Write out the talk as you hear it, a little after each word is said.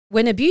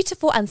When a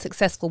beautiful and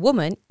successful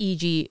woman,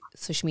 e.g.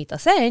 Sushmita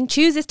Sen,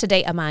 chooses to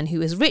date a man who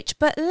is rich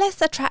but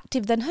less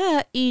attractive than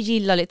her,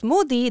 e.g. Lalit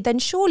Modi, then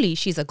surely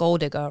she's a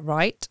gold digger,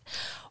 right?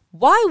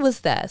 Why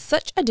was there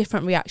such a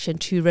different reaction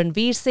to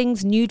Ranveer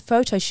Singh's nude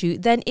photo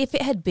shoot than if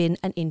it had been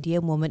an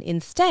Indian woman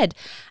instead?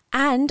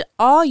 And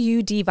are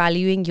you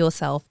devaluing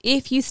yourself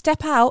if you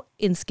step out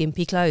in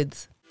skimpy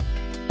clothes?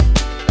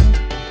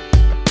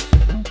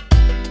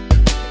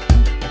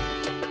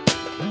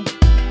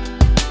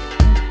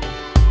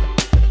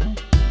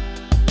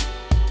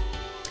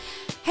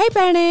 Hey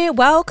Bernie,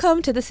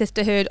 welcome to the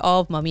Sisterhood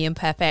of Mummy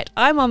Imperfect.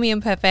 I'm Mummy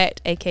Imperfect,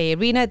 aka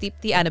Reena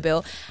Deepthi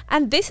Annabelle,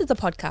 and this is a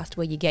podcast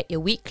where you get your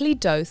weekly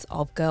dose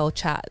of girl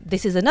chat.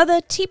 This is another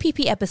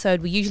TPP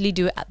episode. We usually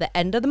do it at the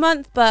end of the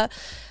month, but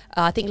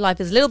I think life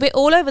is a little bit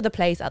all over the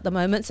place at the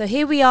moment. So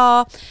here we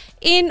are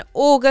in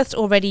August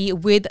already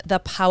with the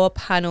power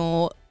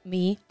panel,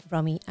 me,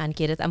 Rummy and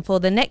Giddith. And for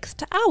the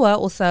next hour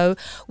or so,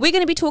 we're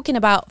going to be talking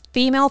about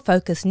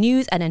female-focused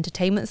news and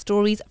entertainment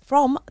stories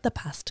from the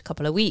past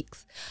couple of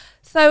weeks.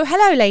 So,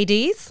 hello,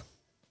 ladies.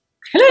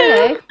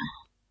 Hello.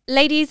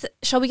 Ladies,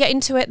 shall we get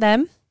into it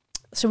then?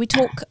 Shall we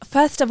talk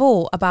first of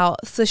all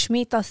about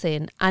Sushmita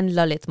Sen and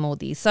Lalit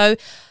Modi? So,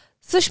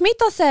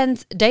 Sushmita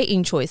Sen's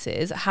dating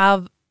choices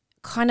have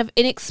kind of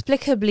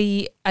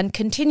inexplicably and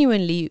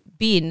continually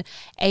been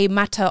a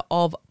matter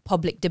of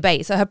public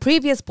debate. So, her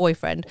previous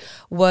boyfriend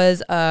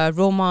was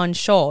Roman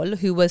Shaul,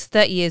 who was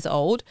 30 years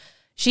old.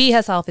 She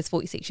herself is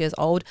 46 years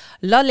old.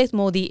 Lalit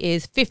Modi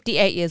is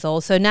 58 years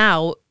old. So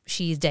now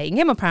she's dating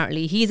him,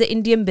 apparently. He's an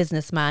Indian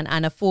businessman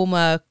and a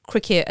former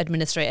cricket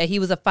administrator. He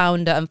was a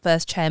founder and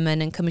first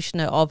chairman and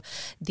commissioner of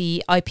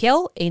the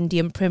IPL,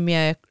 Indian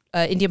Premier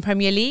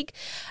League.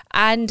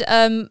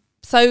 And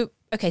so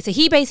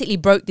he basically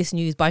broke this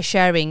news by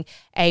sharing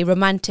a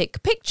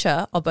romantic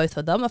picture of both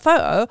of them, a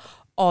photo,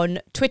 on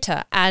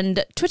Twitter.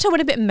 And Twitter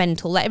went a bit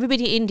mental. Like,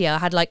 everybody in India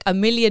had like a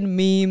million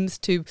memes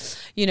to,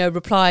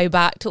 reply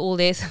back to all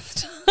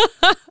this.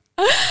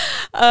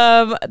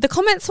 The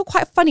comments were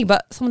quite funny,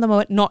 but some of them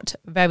were not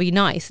very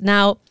nice.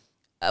 Now,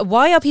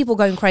 why are people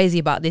going crazy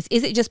about this?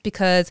 Is it just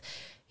because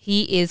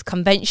he is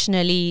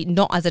conventionally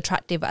not as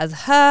attractive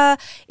as her?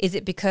 Is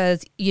it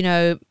because,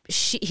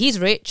 he's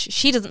rich?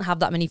 She doesn't have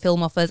that many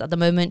film offers at the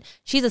moment.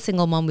 She's a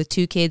single mom with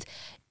 2 kids.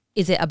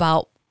 Is it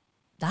about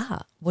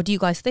that? What do you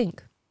guys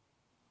think?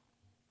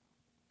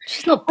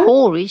 She's not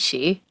poor, is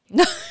she?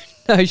 No,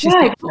 she's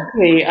not poor.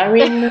 Exactly. I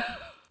mean,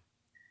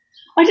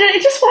 I'm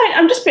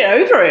just a bit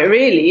over it,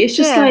 really. It's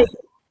just like,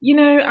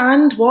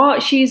 and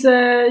what? She's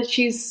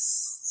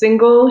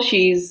single.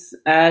 She's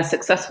a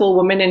successful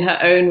woman in her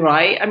own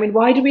right. I mean,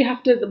 why do we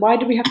have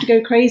to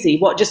go crazy?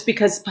 What, just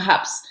because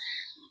perhaps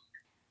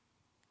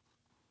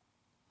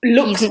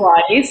looks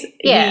wise,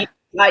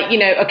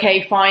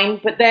 okay, fine.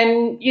 But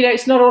then,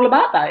 it's not all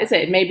about that, is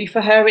it? Maybe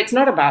for her, it's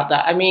not about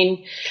that. I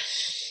mean,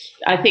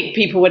 I think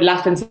people would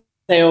laugh and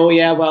say, oh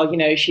yeah, well,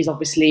 she's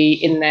obviously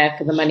in there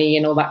for the money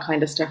and all that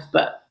kind of stuff,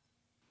 but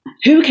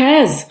who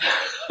cares?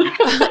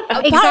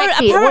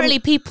 Apparently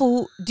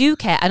people do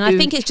care, and I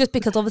think it's just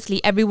because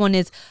obviously everyone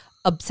is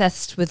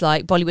obsessed with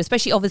like Bollywood,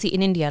 especially obviously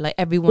in India. Like,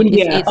 everyone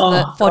is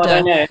the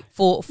fodder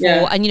for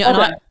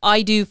and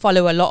I do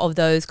follow a lot of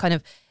those kind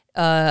of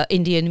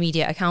Indian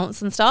media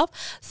accounts and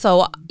stuff.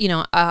 So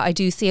I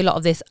do see a lot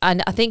of this,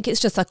 and I think it's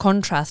just a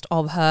contrast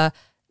of her,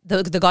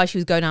 the guy she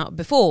was going out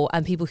before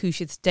and people who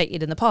she's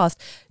dated in the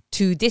past,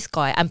 to this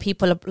guy, and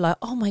people are like,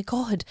 oh my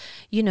god,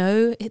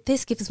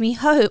 this gives me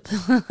hope.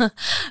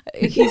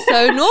 He's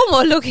so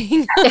normal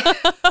looking.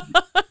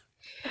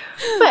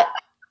 But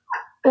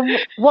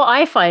what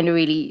I find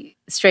really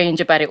strange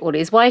about it all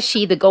is, why is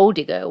she the gold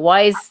digger?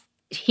 Why is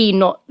he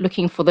not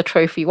looking for the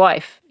trophy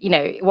wife?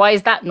 Why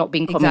is that not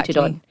being commented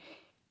on?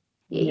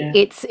 Yeah.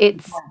 It's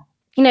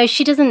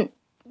she doesn't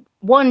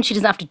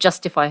have to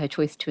justify her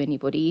choice to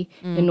anybody,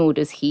 and nor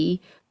does he.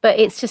 But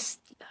it's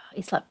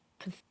like,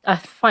 I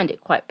find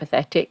it quite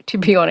pathetic, to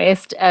be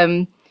honest.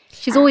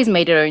 She's always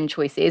made her own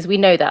choices. We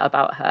know that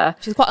about her.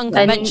 She's quite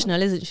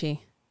unconventional, isn't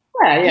she?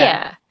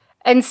 Yeah.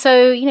 And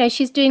so,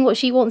 she's doing what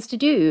she wants to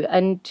do.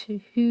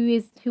 And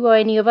who are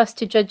any of us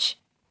to judge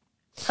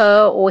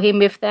her or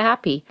him if they're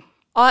happy?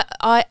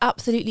 I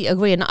absolutely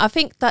agree. And I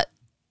think that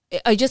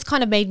it just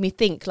kind of made me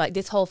think, like,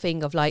 this whole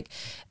thing of like,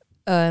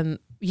 how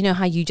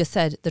you just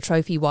said, the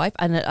trophy wife,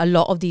 and a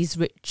lot of these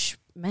rich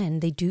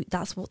men,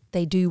 that's what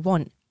they do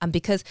want.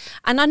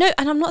 And I know,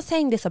 and I'm not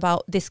saying this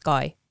about this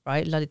guy,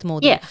 right, Lalit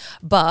Modi,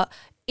 but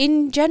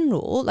in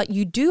general, like,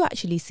 you do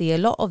actually see a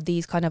lot of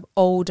these kind of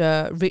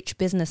older rich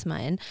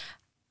businessmen,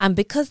 and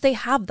because they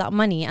have that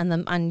money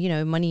and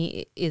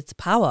money is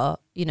power,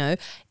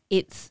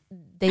 it's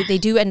they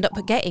do end up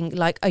getting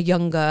like a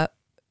younger,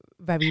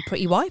 very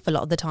pretty wife a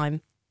lot of the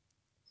time.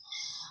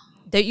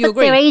 Don't you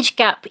agree? Their age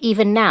gap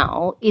even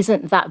now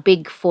isn't that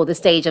big for the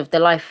stage of their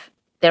life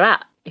they're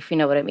at, if you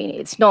know what I mean.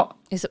 It's not.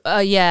 It's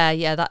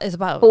that is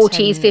about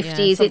 40s,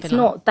 50s. It's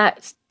not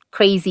that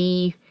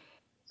crazy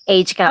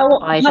age gap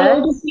either.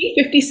 How old is he?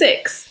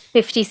 56.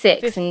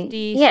 56.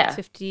 50, and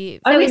 50.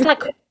 So it's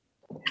like,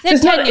 So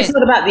it's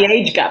not about the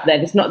age gap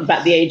then. It's not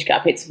about the age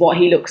gap. It's what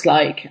he looks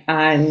like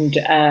and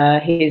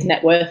his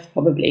net worth,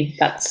 probably.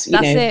 That's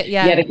it,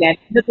 yeah. Yet again,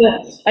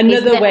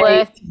 another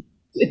way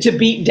to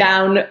beat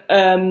down.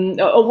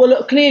 Well,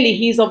 look, clearly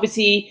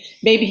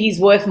maybe he's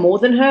worth more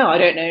than her. I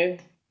don't know.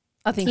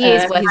 I think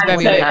he's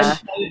very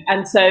rich.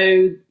 And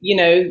so,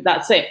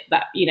 that's it.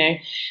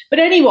 But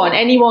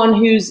anyone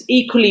who's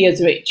equally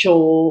as rich,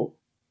 or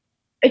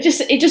it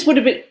just would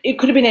have been, it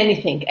could have been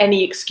anything,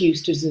 any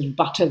excuse to just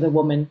butter the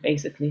woman,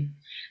 basically.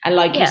 And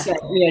like you said,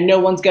 no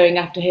one's going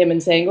after him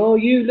and saying, "Oh,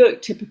 you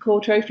look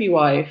typical trophy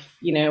wife,"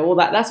 all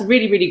that. That's a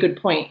really, really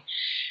good point.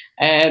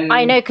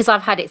 I know, because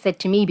I've had it said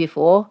to me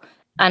before,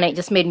 and it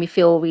just made me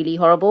feel really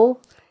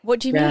horrible. What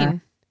do you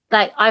mean?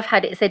 Like, I've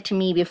had it said to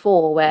me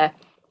before where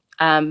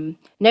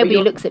nobody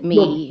looks at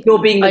me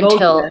you're being the gold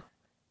digger.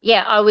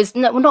 Yeah, I was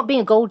not being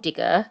a gold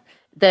digger.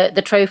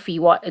 The trophy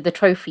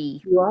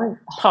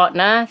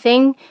partner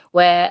thing,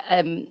 where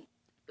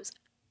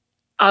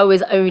I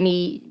was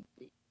only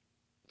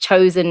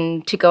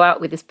chosen to go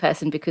out with this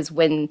person because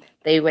when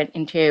they went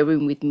into a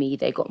room with me,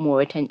 they got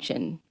more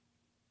attention.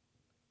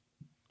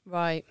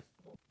 Right.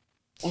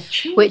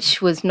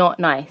 Which was not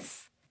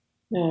nice.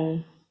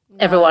 No.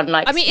 Everyone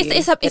likes. I mean,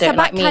 it's a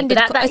backhanded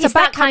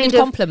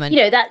compliment.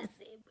 That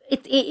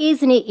it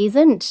is and it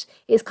isn't.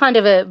 It's kind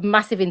of a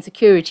massive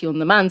insecurity on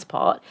the man's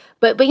part.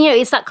 But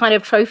it's that kind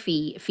of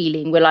trophy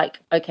feeling. We're like,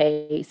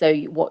 okay, so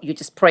what? You're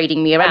just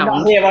parading me around. I'm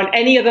not here on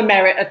any other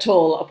merit at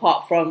all,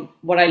 apart from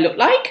what I look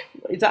like.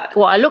 Is that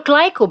what I look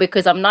like, or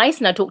because I'm nice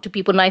and I talk to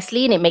people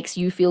nicely and it makes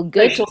you feel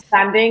good? Social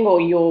standing, or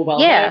you're well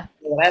known,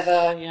 or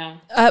whatever. Yeah.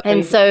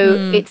 And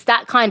so it's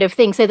that kind of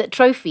thing. So that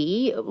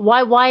trophy.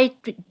 Why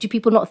do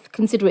people not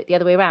consider it the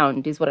other way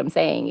around? Is what I'm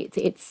saying.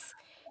 It's.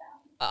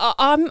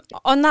 I'm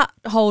on that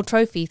whole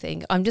trophy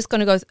thing. I'm just going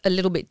to go a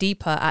little bit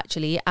deeper,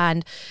 actually.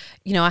 And,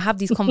 I have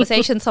these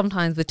conversations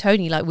sometimes with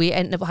Tony, like we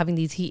end up having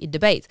these heated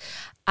debates.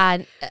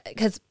 And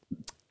because,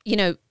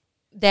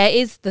 there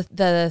is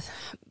the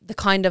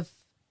kind of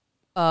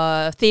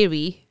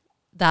theory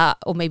that,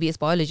 or maybe it's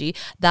biology,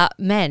 that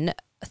men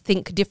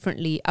think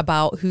differently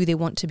about who they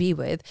want to be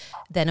with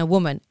than a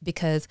woman.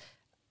 Because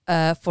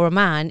for a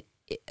man,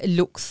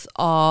 looks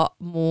are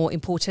more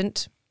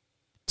important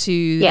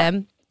to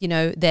them.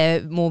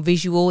 They're more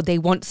visual. They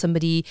want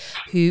somebody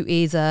who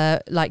is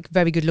like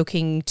very good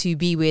looking to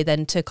be with,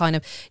 and to kind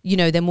of,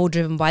 they're more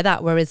driven by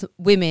that. Whereas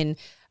women,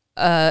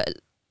 might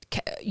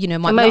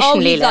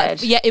emotionally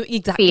led.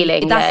 Exactly.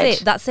 Feeling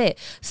That's it.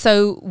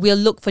 So we'll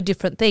look for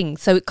different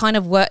things. So it kind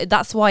of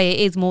that's why it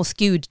is more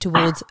skewed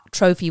towards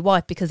trophy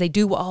wife, because they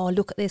do,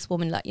 look at this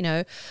woman, like,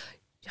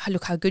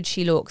 look how good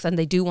she looks, and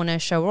they do want to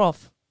show her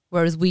off.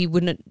 Whereas we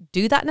wouldn't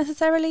do that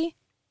necessarily.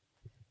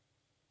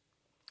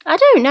 I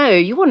don't know.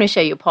 You want to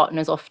show your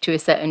partners off to a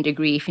certain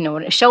degree, if you know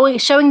what.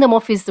 Showing them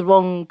off is the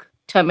wrong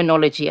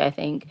terminology, I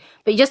think.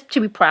 But just to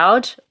be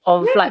proud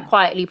of, like,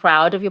 quietly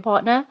proud of your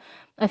partner,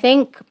 I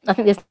think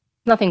there's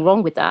nothing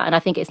wrong with that, and I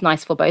think it's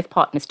nice for both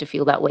partners to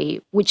feel that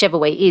way, whichever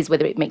way it is,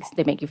 whether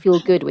they make you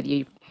feel good, whether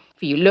you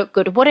look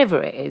good,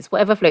 whatever it is,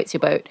 whatever floats your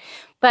boat.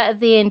 But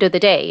at the end of the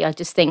day, I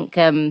just think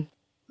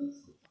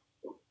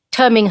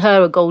terming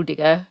her a gold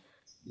digger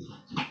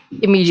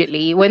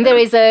immediately, when there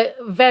is a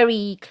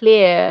very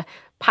clear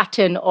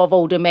pattern of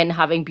older men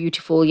having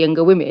beautiful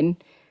younger women,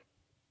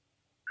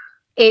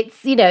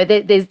 it's,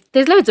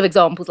 there's loads of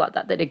examples like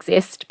that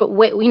exist, but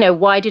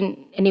why didn't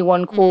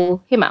anyone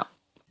call him out?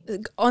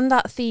 On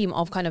that theme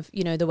of kind of,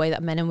 the way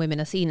that men and women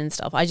are seen and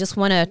stuff, I just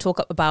want to talk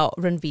about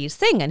Ranveer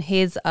Singh and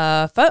his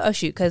photo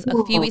shoot, because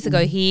a few weeks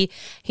ago he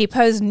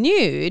posed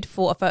nude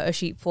for a photo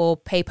shoot for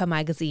Paper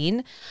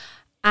magazine.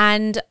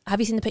 And have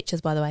you seen the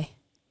pictures, by the way?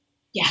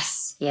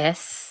 Yes. They're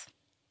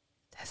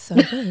so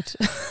good.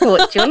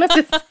 What do you want us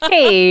to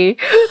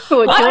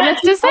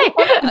say?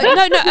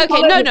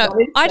 No.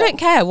 I don't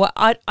care.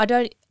 I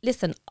don't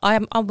listen. I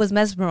was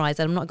mesmerized,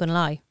 and I'm not going to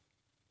lie.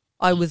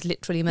 I was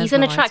literally mesmerized. He's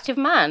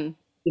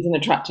an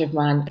attractive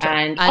man.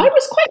 And I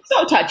was quite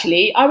shocked,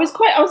 actually. I was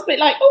a bit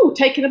like,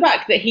 taken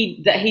aback that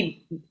he'd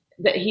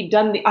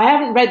done I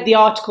haven't read the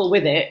article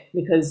with it,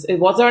 because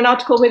was there an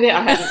article with it?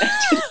 I hadn't.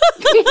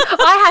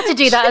 I had to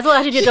do that as well. I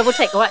had to do a double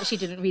take. I actually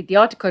didn't read the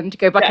article and to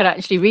go back and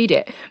actually read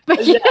it. But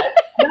no,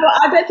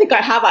 I don't think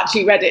I have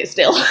actually read it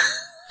still.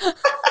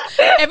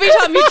 Every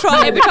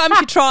time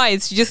she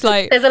tries, she just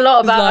like, there's a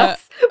lot about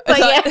us. But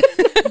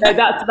no,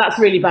 that's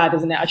really bad,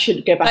 isn't it? I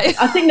should go back.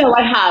 I think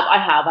I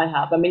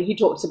have. I mean, he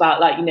talks about,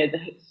 like,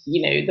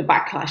 the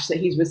backlash that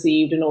he's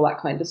received and all that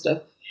kind of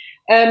stuff.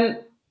 I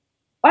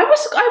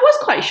was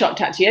quite shocked,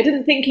 actually. I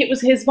didn't think it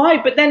was his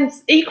vibe, but then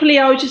equally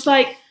I was just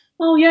like,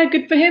 oh yeah,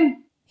 good for him.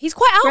 He's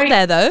quite out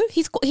there, though.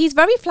 He's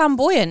very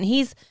flamboyant.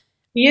 He is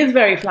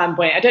very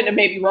flamboyant. I don't know,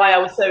 maybe why I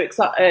was so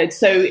excited.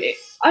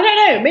 I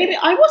don't know. Maybe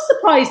I was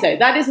surprised, though.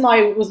 That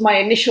was my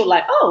initial,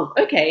 like, oh,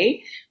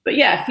 okay. But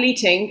yeah,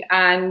 fleeting,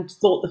 and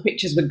thought the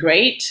pictures were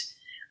great.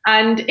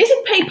 And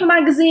isn't Paper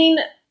magazine?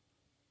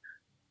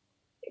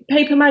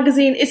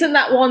 Isn't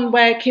that one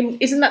where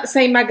isn't that the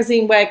same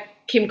magazine where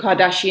Kim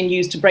Kardashian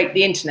used to break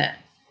the internet?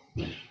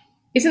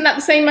 Isn't that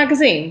the same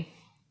magazine?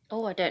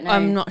 Oh, I don't know.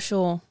 I'm not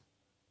sure.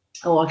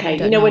 Oh, okay.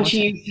 You know when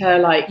she used her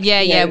like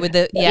with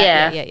the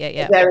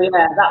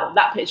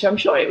that picture. I'm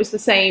sure it was the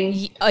same.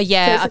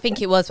 Yeah, so I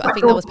think it was. I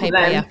think that was paper.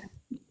 Yeah,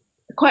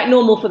 quite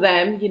normal for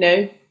them. You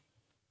know,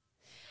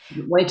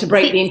 wanted to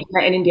break the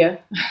internet in India.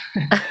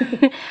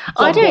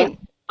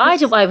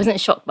 I wasn't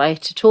shocked by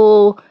it at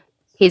all.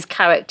 His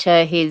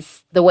character,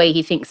 the way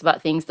he thinks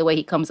about things, the way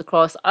he comes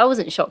across. I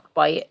wasn't shocked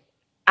by it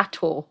at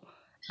all.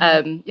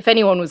 If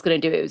anyone was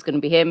going to do it, it was going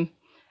to be him.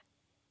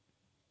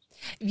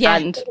 Yeah,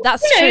 and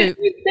that's true.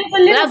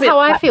 That's how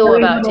I feel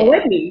about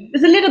it.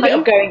 There's a little bit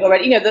of going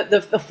already. You know,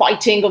 the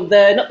fighting of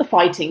not the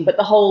fighting, but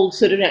the whole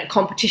sort of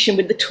competition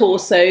with the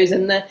torsos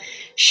and the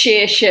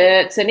sheer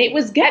shirts, and it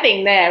was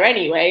getting there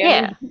anyway. Yeah,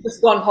 I mean, he's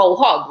just gone whole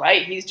hog,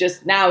 right? He's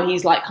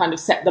like kind of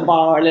set the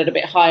bar a little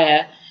bit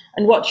higher.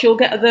 And what you'll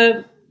get are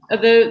there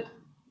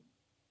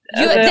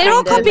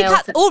are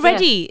copycats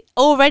already. Yeah.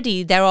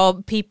 Already, there are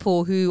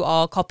people who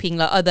are copying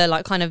like other,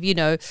 like kind of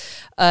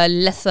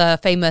lesser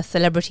famous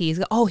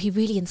celebrities. Oh, he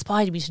really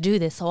inspired me to do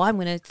this, so I'm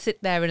going to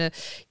sit there in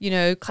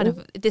a kind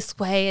of this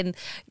way and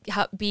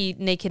be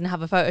naked and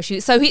have a photo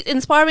shoot. So he's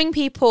inspiring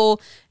people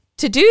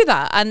to do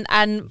that,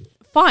 and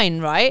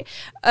fine, right?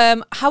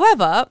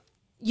 However,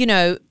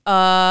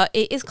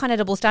 it is kind of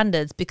double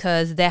standards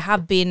because there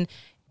have been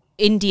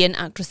Indian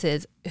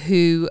actresses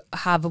who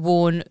have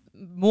worn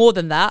more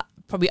than that,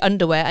 probably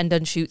underwear, and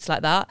done shoots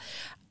like that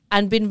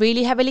and been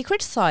really heavily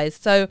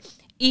criticised. So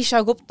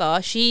Isha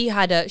Gupta, she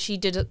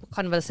did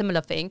kind of a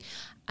similar thing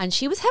and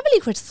she was heavily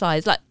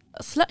criticised, like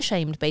slut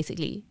shamed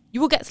basically.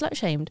 You will get slut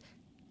shamed.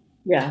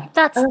 Yeah.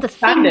 That's the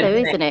thing though,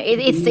 isn't it?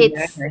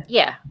 It's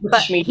yeah.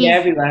 But media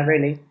everywhere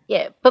really.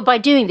 Yeah. But by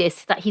doing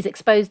this, that he's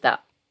exposed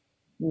that.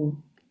 Mm.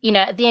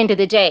 At the end of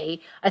the day,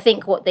 I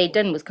think what they'd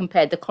done was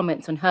compared the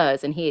comments on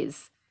hers and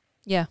his.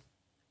 Yeah.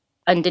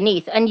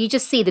 Underneath, and you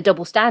just see the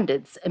double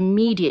standards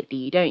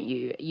immediately, don't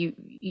you?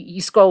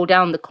 You scroll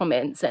down the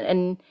comments,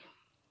 and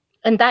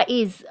that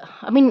is,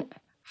 I mean,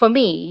 for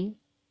me,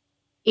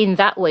 in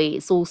that way,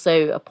 it's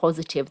also a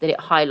positive that it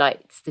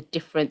highlights the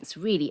difference.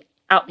 Really,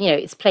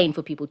 it's plain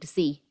for people to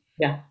see.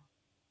 Yeah,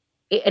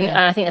 and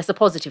I think that's a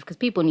positive because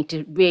people need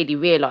to really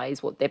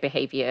realize what their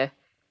behavior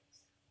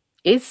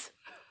is.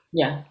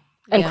 Yeah,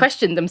 and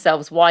question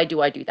themselves: why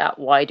do I do that?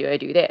 Why do I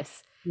do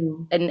this?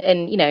 Mm.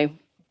 And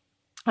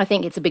I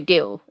think it's a big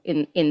deal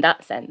in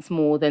that sense,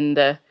 more than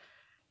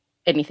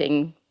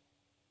anything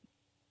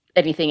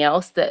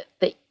else, that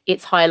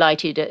it's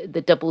highlighted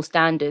the double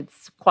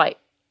standards quite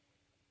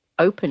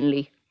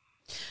openly.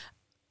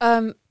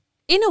 In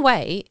a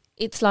way,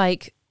 it's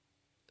like,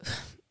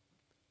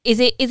 is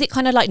it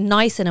kind of like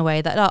nice in a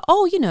way that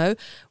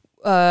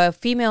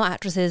female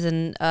actresses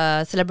and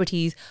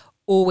celebrities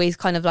always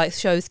kind of like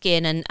show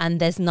skin and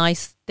there's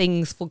nice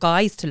things for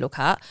guys to look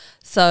at.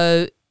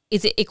 So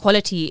is it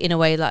equality in a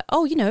way like,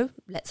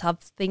 let's have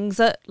things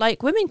that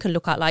like women can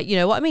look at, like, you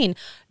know what I mean?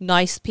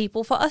 Nice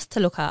people for us to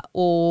look at,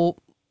 or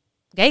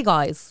gay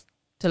guys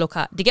to look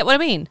at. Do you get what I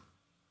mean?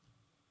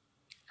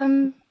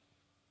 Don't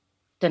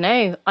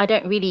know. I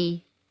don't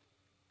really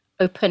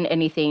open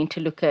anything to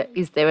look at.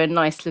 Is there a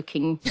nice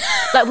looking,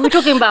 like we were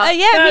talking about? Me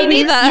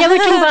neither. Yeah, we're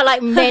talking about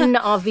like men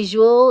are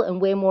visual and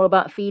we're more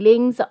about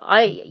feelings.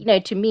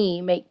 To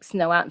me, makes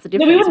no ounce of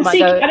difference. No, we wouldn't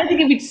seek. I don't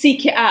think we'd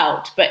seek it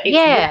out, but it's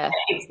there.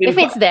 If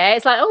it's there,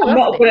 it's like, oh, I'm that's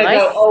not going to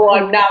nice. go. Oh,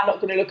 I'm now not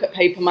going to look at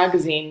Paper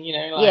Magazine.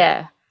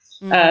 I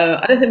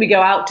don't think we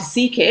go out to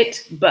seek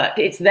it, but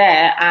it's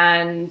there,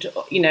 and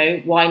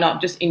why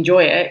not just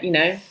enjoy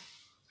it?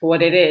 For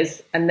what it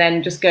is, and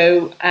then just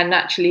go and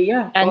actually,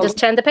 just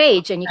turn the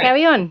page and you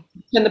carry on.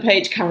 Turn the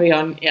page, carry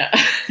on. Yeah,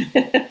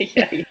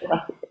 you're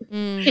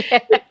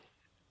right.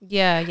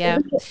 Yeah.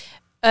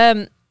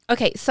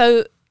 Okay,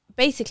 so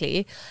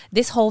basically,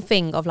 this whole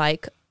thing of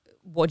like,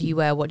 what do you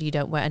wear, what do you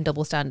don't wear, and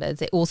double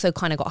standards, it also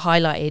kind of got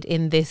highlighted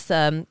in this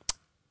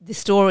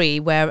story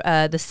where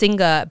the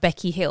singer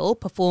Becky Hill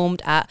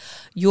performed at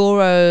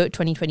Euro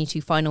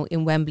 2022 final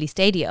in Wembley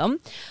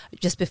Stadium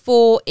just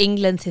before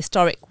England's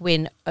historic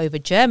win over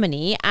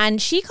Germany,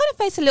 and she kind of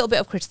faced a little bit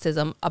of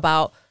criticism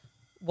about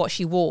what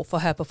she wore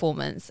for her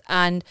performance.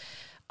 And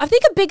I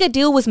think a bigger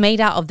deal was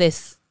made out of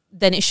this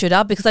than it should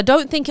have, because I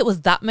don't think it was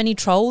that many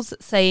trolls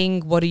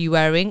saying, what are you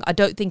wearing? I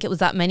don't think it was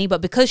that many,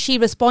 but because she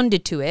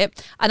responded to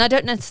it, and I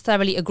don't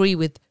necessarily agree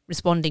with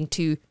responding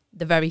to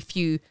the very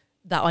few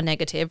that are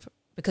negative,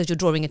 because you're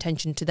drawing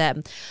attention to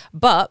them.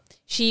 But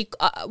she,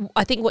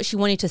 I think what she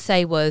wanted to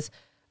say was,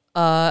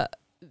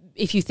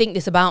 if you think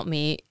this about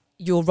me,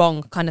 you're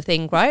wrong, kind of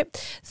thing, right?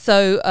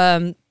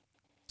 So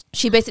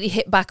she basically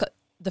hit back at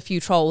the few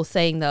trolls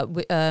saying that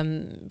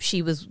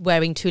she was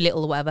wearing too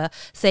little or whatever,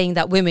 saying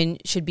that women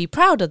should be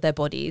proud of their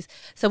bodies.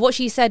 So what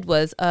she said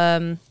was,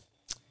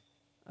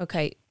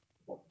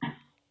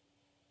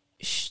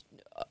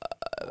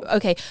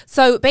 Okay,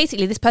 so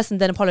basically this person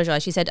then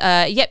apologized. She said,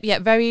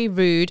 yep, very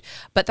rude,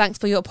 but thanks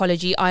for your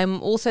apology.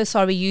 I'm also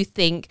sorry you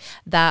think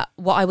that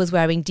what I was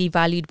wearing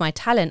devalued my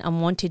talent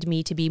and wanted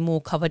me to be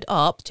more covered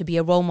up, to be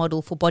a role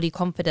model for body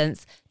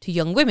confidence to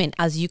young women.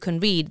 As you can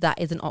read, that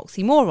is an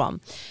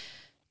oxymoron.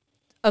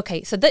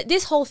 Okay, so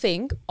this whole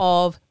thing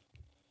of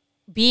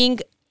being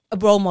a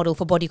role model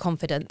for body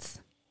confidence,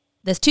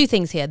 there's two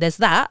things here. There's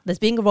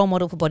being a role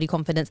model for body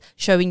confidence,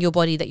 showing your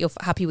body that you're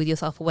happy with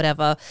yourself or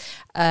whatever.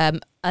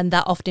 And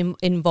that often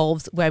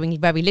involves wearing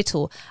very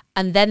little.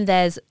 And then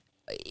there's,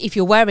 if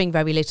you're wearing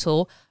very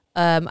little,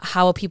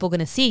 how are people going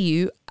to see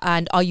you?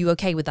 And are you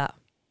okay with that?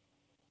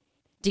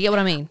 Do you get what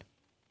I mean?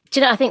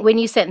 Do you know, I think when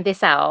you sent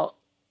this out,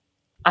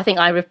 I think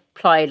I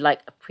replied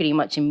like pretty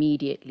much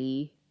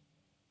immediately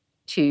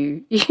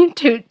to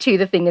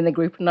the thing in the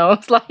group. And I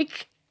was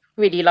like,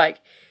 really like,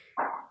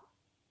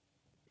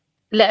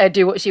 let her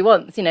do what she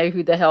wants, you know,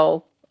 who the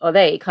hell are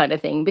they kind of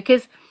thing.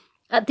 Because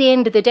at the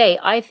end of the day,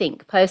 I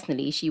think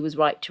personally she was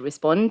right to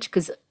respond,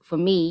 because for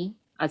me,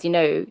 as you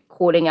know,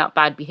 calling out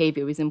bad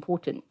behavior is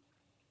important.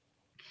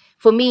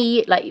 For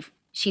me, like,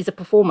 she's a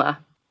performer.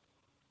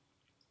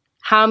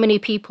 How many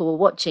people were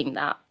watching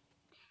that?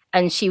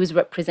 And she was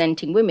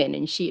representing women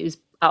and she was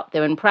out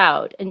there and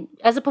proud. And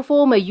as a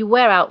performer, you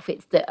wear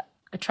outfits that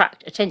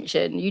attract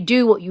attention. You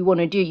do what you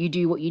want to do. You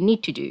do what you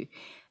need to do.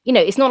 You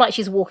know, it's not like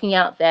she's walking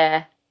out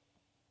there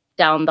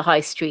down the high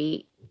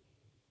street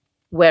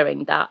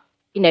wearing that.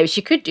 You know,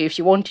 she could do if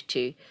she wanted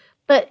to,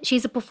 but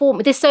she's a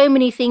performer. There's so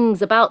many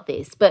things about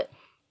this, but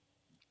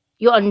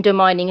you're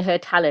undermining her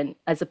talent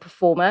as a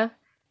performer.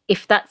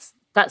 If that's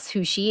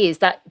who she is,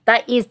 that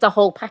is the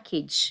whole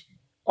package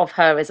of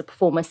her as a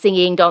performer,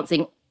 singing,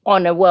 dancing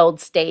on a world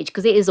stage,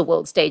 because it is a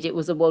world stage. It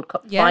was a World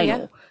Cup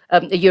final,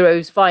 a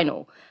Euros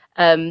final,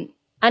 and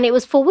it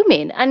was for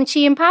women, and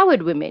she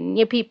empowered women.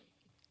 You know, people,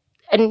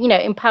 and you know,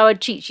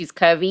 empowered. She's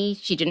curvy.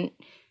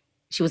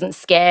 She wasn't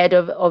scared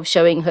of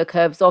showing her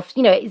curves off.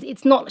 You know,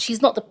 it's not,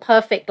 she's not the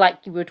perfect,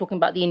 like we were talking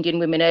about the Indian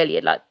women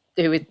earlier, like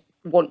who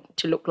want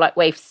to look like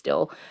waifs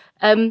still.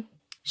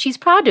 She's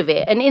proud of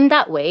it. And in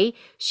that way,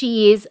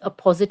 she is a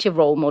positive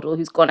role model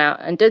who's gone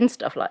out and done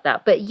stuff like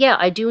that. But yeah,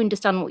 I do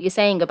understand what you're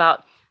saying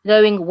about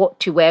knowing what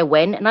to wear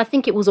when. And I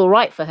think it was all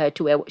right for her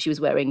to wear what she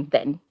was wearing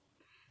then.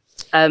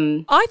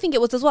 I think it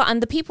was as well. And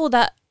the people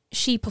that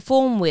she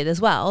performed with as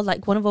well,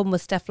 like one of them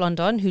was Steph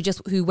London,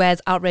 who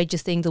wears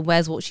outrageous things and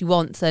wears what she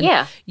wants and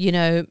you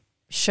know,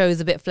 shows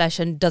a bit of flesh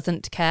and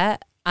doesn't care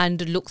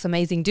and looks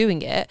amazing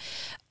doing it.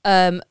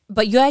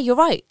 But yeah, you're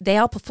right, they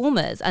are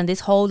performers. And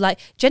this whole, like,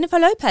 Jennifer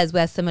Lopez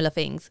wears similar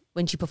things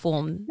when she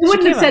performs. You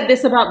wouldn't have said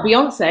this about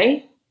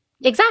Beyonce.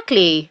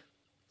 Exactly.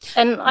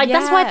 And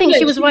that's why I think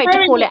she was right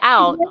to call it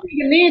out. She's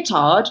wearing a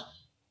leotard,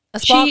 a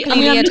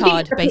sparkly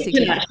leotard,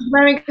 basically. She's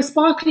wearing a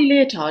sparkly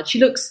leotard. She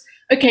looks,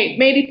 okay,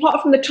 maybe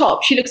apart from the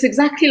top, she looks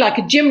exactly like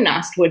a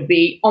gymnast would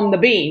be on the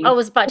beam. I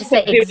was about to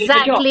say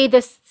exactly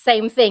the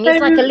same thing.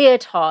 It's like a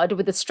leotard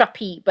with a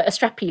strappy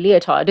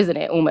leotard, isn't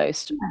it?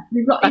 Almost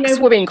we've got, like a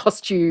swimming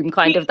costume,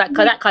 kind of that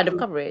kind of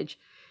coverage.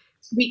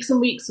 Weeks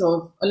and weeks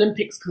of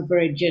Olympics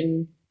coverage,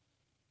 and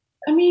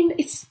I mean,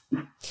 it's.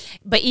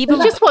 But even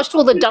you just watched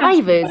all the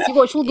divers, you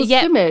watched all the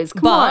swimmers.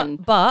 Come on.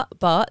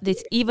 But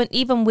this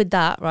even with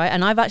that, right?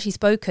 And I've actually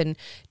spoken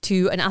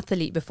to an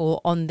athlete before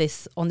on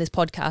this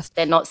podcast.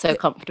 They're not so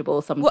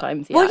comfortable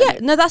sometimes.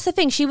 No, that's the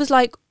thing. She was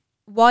like,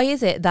 why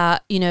is it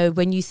that, you know,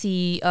 when you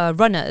see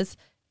runners,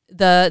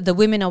 the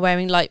women are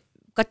wearing like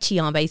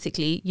gachiyan,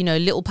 basically, you know,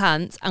 little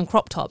pants and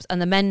crop tops,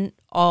 and the men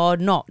are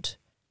not.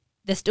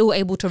 They're still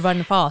able to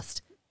run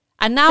fast.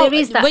 And now,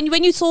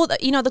 when you saw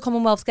that, you know, the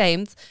Commonwealth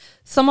Games,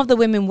 some of the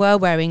women were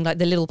wearing like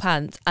the little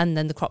pants and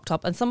then the crop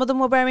top, and some of them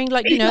were wearing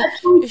like, you know.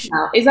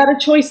 Is that a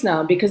choice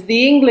now? Because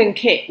the England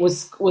kit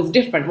was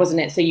different,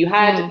 wasn't it? So you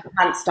had the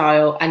pant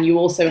style, and you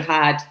also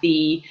had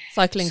the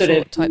cycling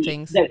short type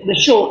things,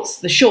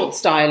 the short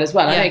style as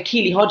well. Yeah. I know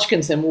Keely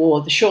Hodgkinson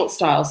wore the short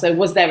style. So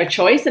was there a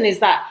choice? And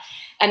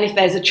if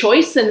there's a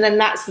choice, and then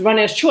that's the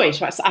runner's choice,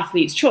 right? It's the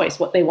athlete's choice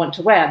what they want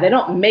to wear. They're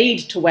not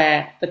made to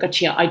wear the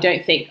gachiyan, I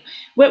don't think.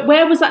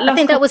 Where was that last? I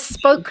think that was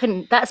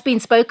spoken. That's been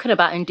spoken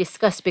about and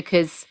discussed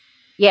because,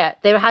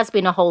 there has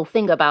been a whole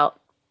thing about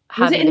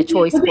having a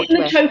choice. Was it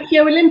in the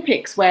Tokyo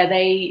Olympics where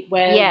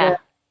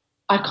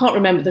I can't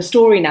remember the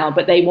story now,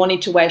 but they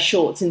wanted to wear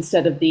shorts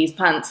instead of these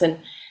pants, and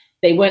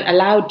they weren't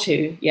allowed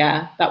to.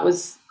 Yeah, that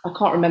was. I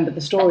can't remember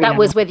the story. That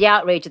was where the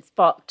outrage had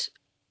sparked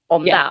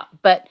on that,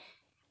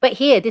 But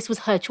here, this was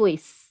her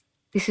choice.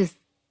 This is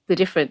the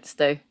difference,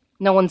 though.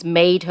 No one's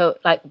made her,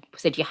 like,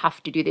 said you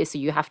have to do this or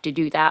you have to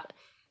do that.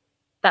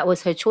 That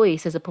was her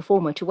choice as a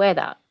performer to wear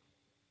that,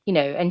 you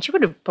know, and she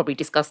would have probably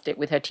discussed it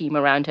with her team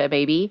around her,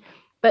 maybe.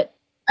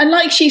 And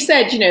like she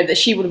said, you know, that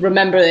she would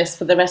remember this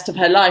for the rest of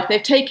her life.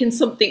 They've taken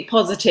something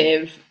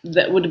positive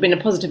that would have been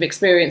a positive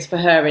experience for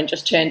her and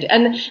just changed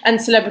it.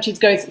 And celebrities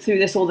go through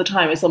this all the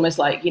time. It's almost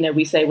like, you know,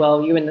 we say,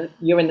 well, you're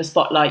in the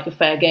spotlight, you're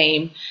fair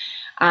game.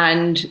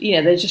 And, you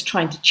know, they're just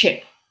trying to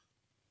chip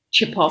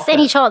off. If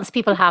any chance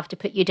people have to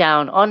put you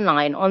down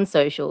online, on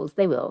socials,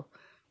 they will.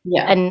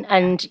 Yeah.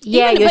 And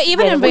yeah,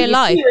 even in real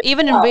life,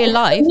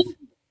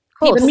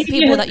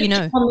 people that you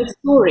know on the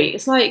story,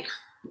 it's like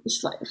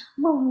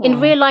in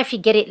real life you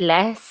get it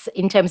less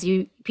in terms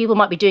of people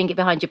might be doing it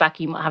behind your back,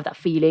 you might have that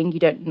feeling, you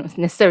don't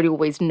necessarily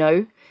always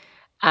know,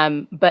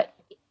 but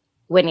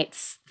when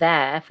it's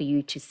there for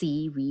you to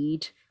see,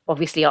 read,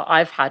 obviously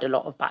I've had a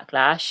lot of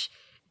backlash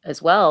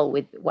as well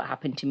with what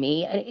happened to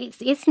me, and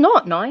it's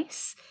not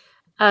nice,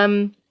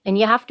 and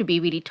you have to be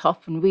really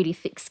tough and really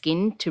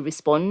thick-skinned to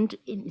respond.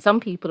 In some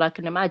people, I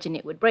can imagine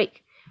it would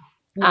break.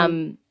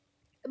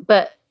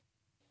 But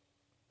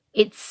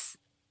it's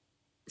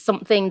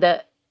something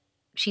that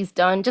she's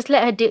done. Just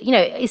let her do.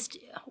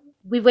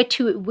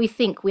 We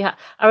think we have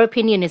our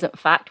opinion isn't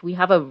fact. We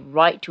have a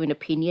right to an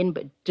opinion,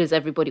 but does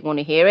everybody want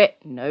to hear it?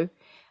 No.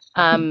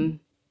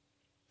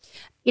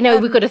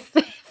 We've got to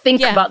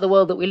think about the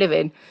world that we live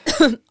in.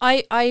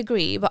 I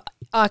agree, but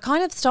I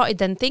kind of started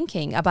then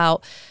thinking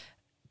about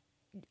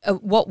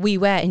what we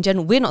wear in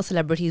general. We're not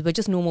celebrities, we're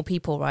just normal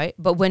people, right?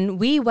 But when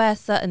we wear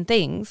certain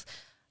things,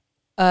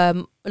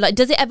 does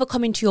it ever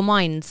come into your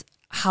minds,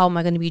 how am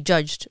I going to be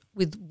judged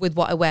with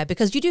what I wear?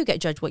 Because you do get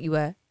judged what you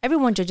wear.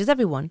 Everyone judges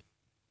everyone.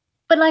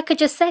 But like I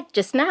just said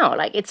just now,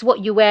 like it's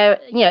what you wear.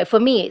 For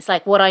me, it's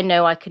like what I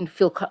know I can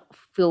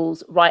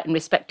feels right and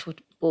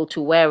respectable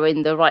to wear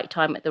in the right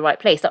time at the right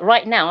place. Like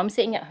right now, I'm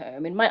sitting at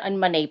home in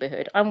my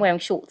neighborhood. I'm wearing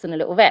shorts and a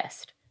little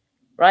vest,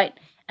 right?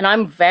 And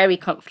I'm very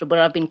comfortable.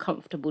 I've been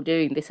comfortable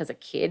doing this as a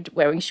kid,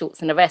 wearing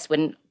shorts and a vest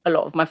when a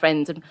lot of my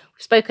friends, and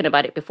we've spoken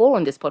about it before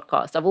on this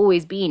podcast, I've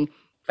always been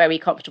very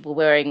comfortable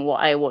wearing what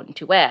I want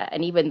to wear.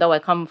 And even though I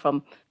come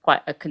from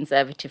quite a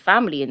conservative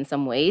family in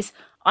some ways,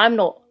 I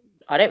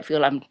don't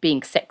feel I'm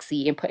being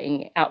sexy and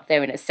putting it out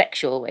there in a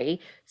sexual way.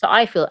 So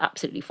I feel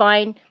absolutely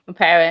fine. My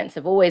parents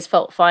have always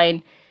felt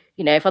fine.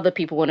 If other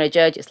people want to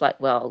judge, it's like,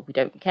 well, we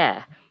don't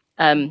care.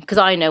 Because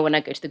I know when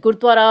I go to the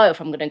Gurdwara, if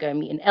I'm going to go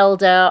meet an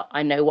elder,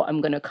 I know what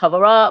I'm going to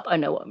cover up. Do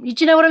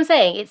you know what I'm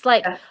saying? It's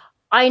like,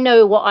 I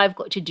know what I've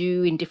got to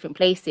do in different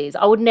places.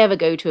 I would never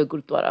go to a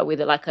Gurdwara with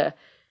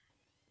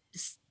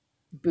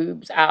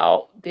boobs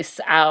out,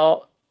 this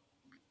out.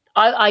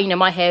 I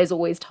my hair is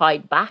always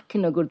tied back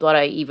in a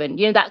Gurdwara even,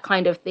 that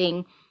kind of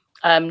thing.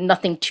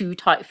 Nothing too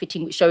tight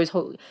fitting, which shows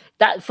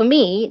that for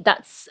me,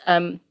 that's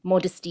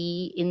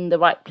modesty in the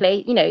right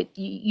place.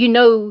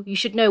 You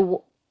should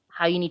know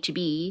how you need to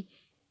be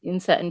in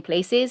certain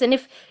places. And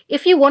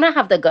if you want to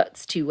have the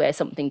guts to wear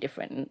something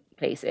different in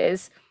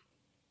places,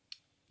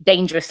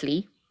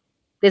 dangerously,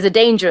 there's a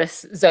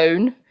dangerous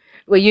zone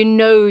where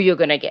you're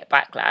going to get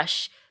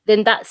backlash,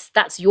 then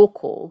that's your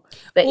call.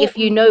 But if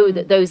you know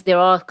that there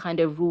are kind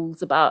of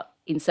rules about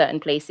in certain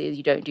places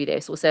you don't do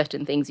this, or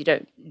certain things you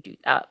don't do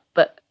that.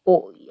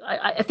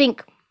 I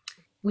think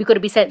we've got to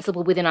be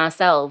sensible within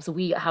ourselves.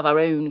 We have our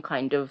own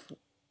kind of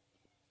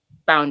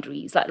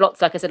boundaries. Like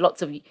I said,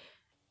 lots of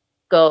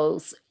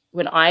girls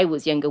when I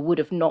was younger would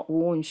have not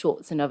worn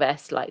shorts and a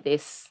vest like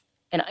this,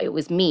 and it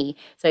was me.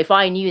 So if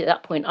I knew at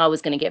that point I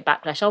was going to get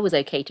backlash, I was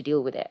okay to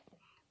deal with it.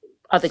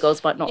 Other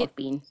girls might not have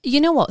been. You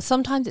know what?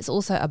 Sometimes it's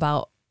also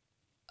about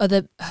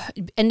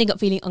ending up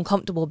feeling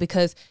uncomfortable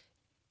because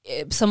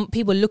some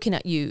people looking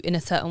at you in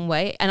a certain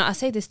way. And I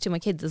say this to my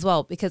kids as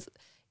well, because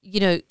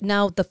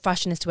now the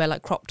fashion is to wear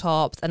like crop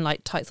tops and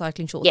like tight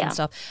cycling shorts and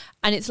stuff.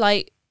 And it's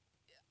like,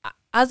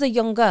 as a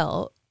young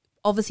girl,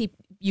 obviously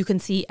you can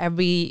see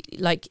every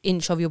like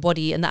inch of your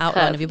body and the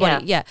outline of your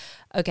body. Yeah.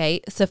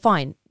 Okay. So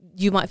fine.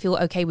 You might feel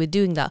okay with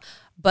doing that.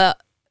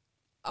 But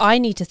I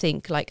need to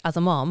think, like, as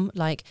a mom,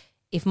 like,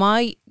 if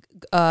my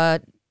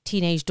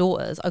teenage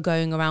daughters are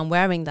going around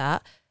wearing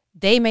that,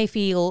 they may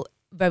feel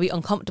very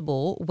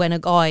uncomfortable when a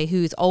guy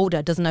who's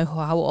older, doesn't know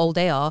how old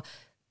they are,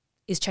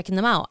 is checking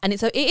them out. And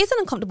it is an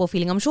uncomfortable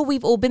feeling. I'm sure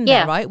we've all been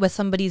there, right? Where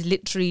somebody's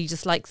literally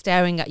just like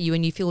staring at you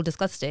and you feel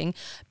disgusting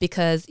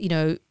because,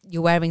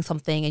 you're wearing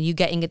something and you're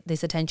getting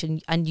this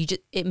attention and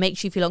it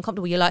makes you feel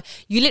uncomfortable. You're like,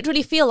 you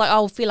literally feel like,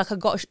 I'll feel like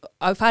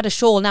I've had a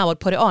shawl now, I'd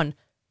put it on.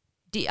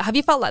 Have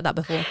you felt like that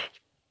before?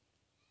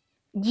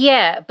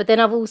 Yeah, but then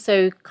I've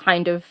also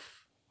kind of,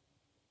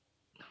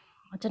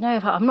 I don't know,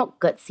 I'm not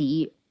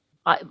gutsy.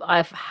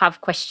 I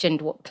have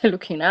questioned what they're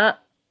looking at.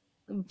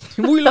 What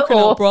are you looking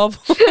at, bruv?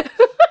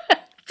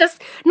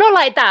 Just not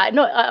like that,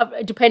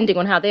 not depending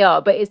on how they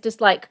are, but it's just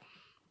like,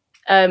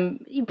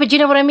 but you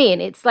know what I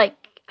mean? It's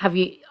like, have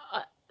you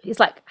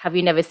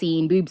never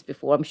seen boobs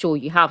before? I'm sure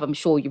you have. I'm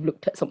sure you've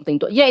looked at something.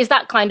 Yeah, is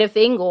that kind of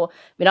thing? Or,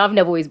 I mean,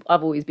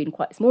 I've always been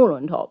quite small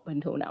on top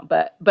until now,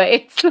 but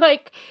it's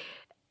like,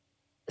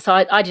 so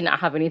I didn't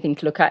have anything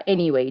to look at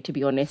anyway, to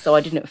be honest. So I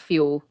didn't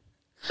feel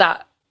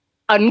that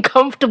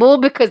uncomfortable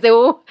because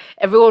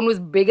everyone was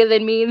bigger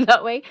than me in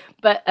that way.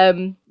 But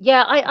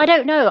yeah, I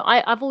don't know.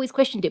 I've always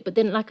questioned it. But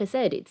then, like I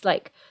said, it's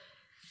like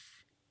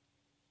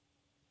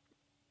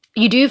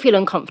you do feel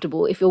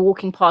uncomfortable if you're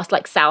walking past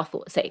like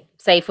Southall,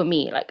 say for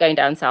me, like going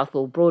down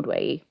Southall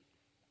Broadway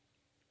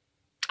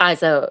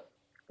as a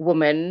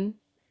woman.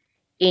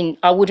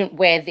 I wouldn't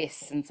wear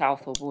this in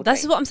Southall Broadway.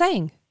 That's what I'm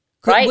saying.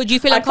 Right? Would you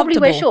feel I'd uncomfortable?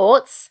 probably wear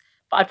shorts,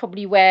 but I'd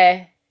probably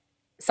wear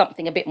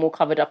something a bit more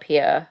covered up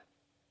here.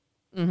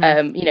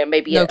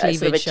 Maybe No a sort of a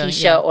cleavage showing,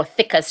 t-shirt yeah. or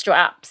thicker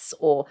straps,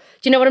 or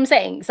do you know what I'm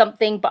saying?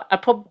 Something, but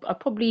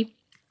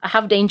I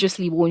have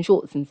dangerously worn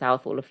shorts in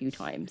Southall a few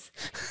times,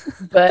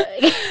 but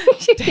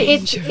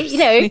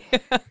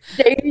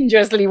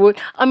dangerously worn.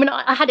 I mean,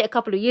 I had it a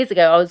couple of years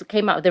ago.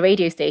 Came out of the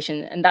radio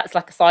station, and that's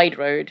like a side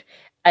road,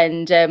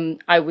 and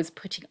I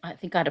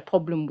think I had a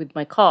problem with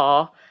my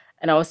car,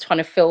 and I was trying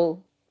to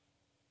fill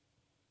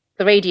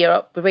the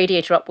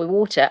radiator up with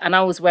water, and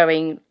I was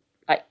wearing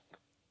like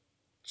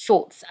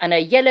shorts and a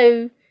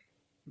yellow.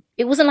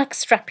 It wasn't like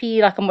strappy,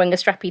 like I'm wearing a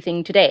strappy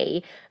thing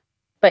today,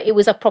 but it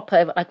was a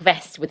proper like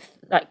vest with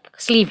like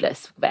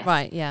sleeveless vest.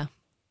 Right, yeah.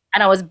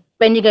 And I was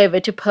bending over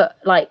to put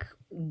like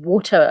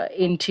water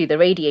into the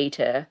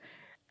radiator,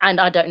 and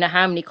I don't know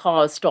how many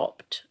cars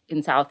stopped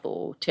in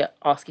Southall to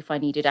ask if I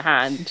needed a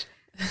hand.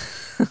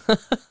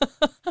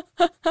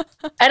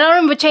 And I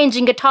remember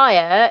changing a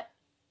tyre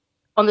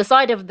on the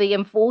side of the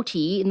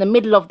M40 in the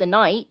middle of the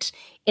night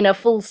in a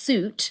full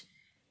suit,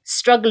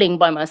 struggling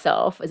by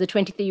myself as a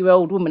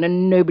 23-year-old woman,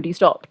 and nobody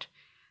stopped.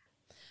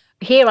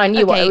 Here I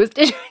knew what I was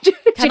doing. Do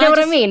you know what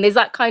I mean? Is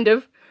that kind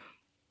of...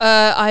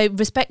 I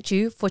respect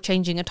you for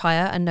changing a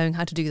tyre and knowing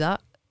how to do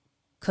that,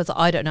 because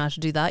I don't know how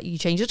to do that. You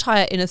change a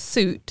tyre in a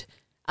suit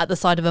at the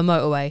side of a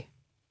motorway.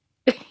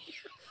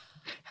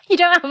 You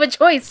don't have a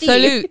choice, do you?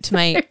 Salute,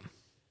 mate.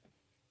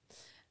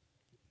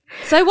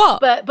 So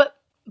what?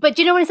 But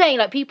do you know what I'm saying?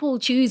 Like, people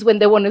choose when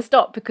they want to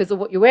stop because of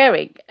what you're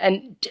wearing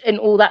and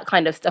all that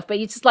kind of stuff. But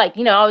it's just like,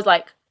 I was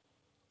like,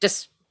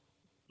 just...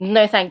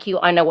 no, thank you.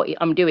 I know what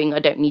I'm doing. I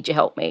don't need your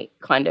help, mate.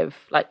 Kind of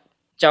like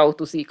Jao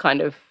Tusi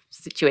kind of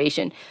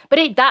situation.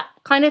 But that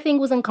kind of thing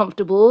was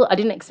uncomfortable. I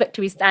didn't expect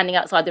to be standing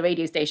outside the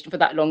radio station for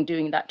that long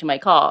doing that to my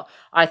car.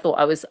 I thought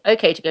I was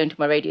okay to go into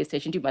my radio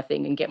station, do my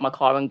thing and get my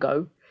car and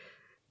go.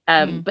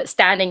 But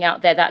standing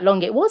out there that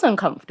long, it was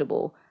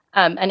uncomfortable.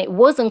 And it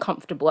was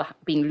uncomfortable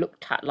being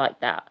looked at like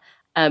that.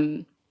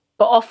 But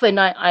often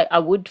I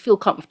would feel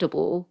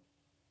comfortable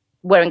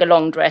wearing a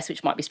long dress,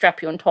 which might be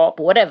strappy on top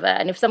or whatever.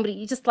 And if somebody,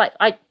 you just like,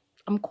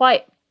 I'm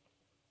quite,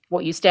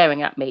 what, you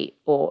staring at me,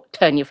 or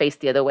turn your face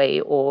the other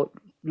way, or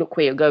look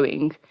where you're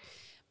going.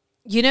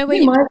 You know, my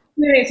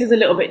experience is a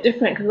little bit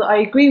different, because I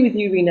agree with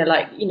you, Rina.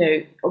 Like,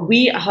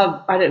 we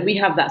have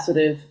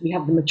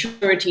the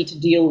maturity to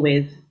deal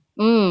with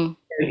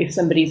if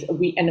somebody's,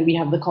 we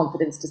have the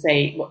confidence to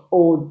say,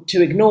 or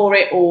to ignore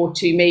it, or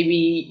to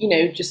maybe,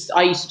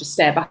 I used to just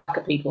stare back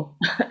at people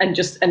and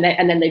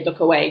then they'd look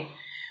away.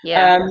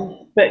 Yeah.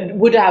 But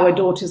would our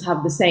daughters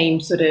have the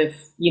same sort of,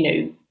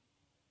 would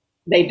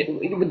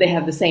they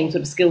have the same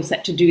sort of skill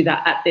set to do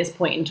that at this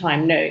point in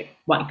time? No, it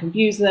might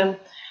confuse them.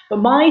 But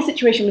my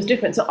situation was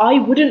different. So I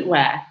wouldn't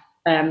wear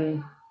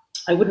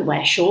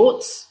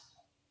shorts.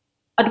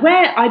 I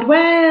wouldn't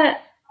wear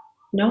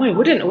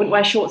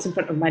shorts in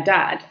front of my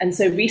dad. And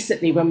so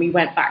recently when we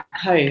went back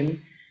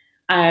home,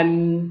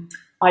 I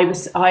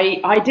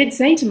did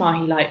say to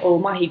Mahi, like, oh,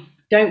 Mahi,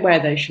 don't wear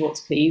those shorts,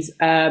 please.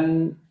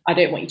 I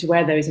don't want you to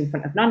wear those in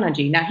front of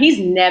Nanaji. Now, he's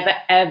never,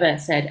 ever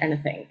said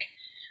anything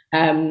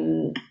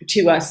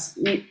to us.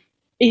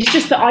 It's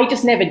just that I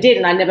just never did,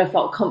 and I never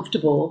felt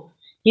comfortable.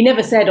 He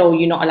never said, oh,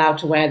 you're not allowed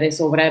to wear this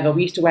or whatever.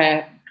 We used to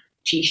wear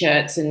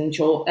T-shirts and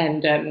trousers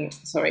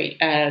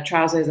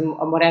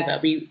and whatever.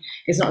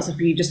 It's not as if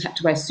we just had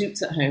to wear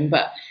suits at home,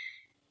 but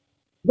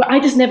I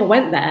just never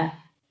went there.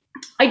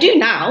 I do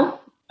now.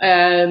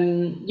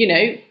 And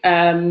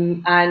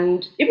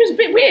it was a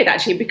bit weird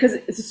actually, because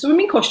the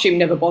swimming costume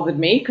never bothered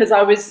me, because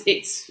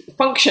it's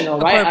functional,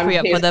 right?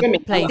 Appropriate for the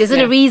place. There's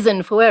a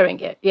reason for wearing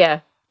it.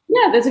 Yeah,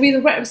 there's a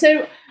reason for it.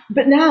 So,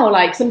 but now,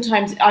 like,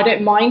 sometimes I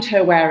don't mind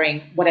her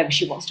wearing whatever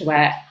she wants to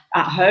wear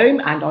at home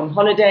and on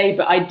holiday.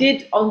 But I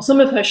did on some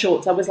of her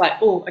shorts. I was like,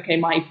 oh, okay,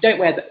 don't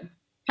wear the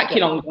pack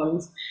your long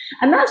ones.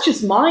 And I don't know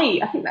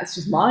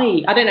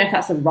if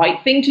that's the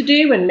right thing to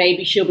do. And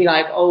maybe she'll be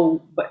like,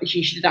 oh, but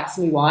she should ask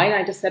me why. And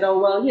I just said, oh,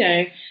 well,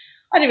 I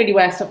don't really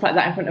wear stuff like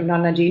that in front of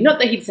Nanaji. Not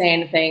that he'd say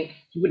anything.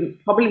 He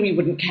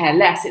wouldn't care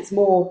less. It's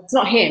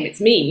not him, it's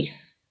me.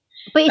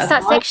 But it's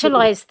that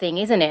sexualized thing,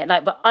 isn't it?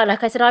 Like, but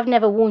like I said, I've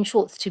never worn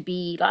shorts to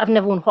be like, I've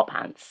never worn hot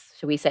pants,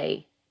 shall we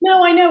say?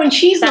 No, I know, and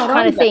she's that not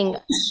kind of thing.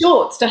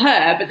 Shorts to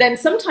her, but then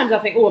sometimes I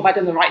think, oh, have I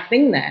done the right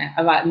thing there?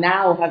 About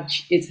now,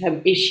 is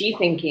she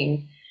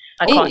thinking?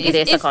 I can't do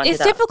this. I can't do that.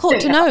 It's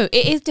difficult to know.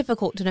 It is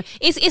difficult to know.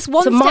 It's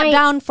one step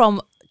down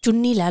from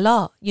Chunni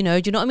Lala. Do you know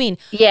what I mean?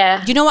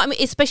 Yeah. Do you know what I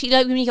mean? Especially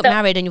like when you get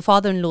married and your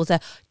father-in-law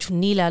says,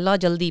 Chunni Lala,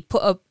 jaldi,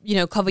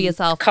 cover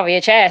yourself. Cover your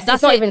chest.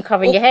 That's not even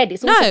covering your head.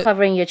 It's also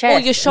covering your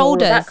chest. Or your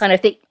shoulders. That kind of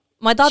thing.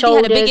 My dad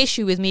had a big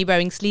issue with me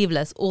wearing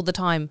sleeveless all the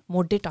time.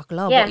 What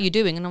are you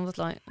doing? And I was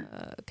like,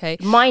 okay.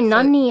 My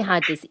nanny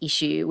had this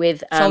issue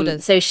with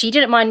shoulders. So she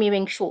didn't mind me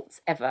wearing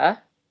shorts ever.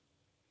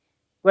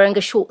 Wearing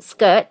a short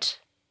skirt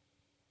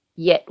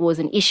yet was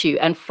an issue.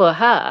 And for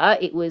her,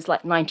 it was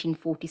like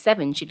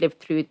 1947. She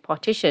lived through the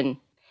partition.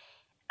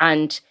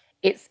 And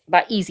it's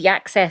about easy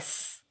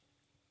access,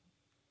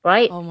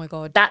 right? Oh my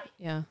God.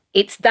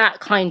 It's that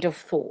kind of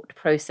thought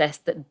process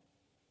that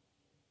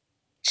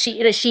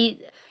she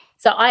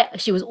So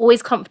she was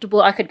always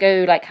comfortable. I could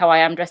go like how I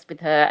am dressed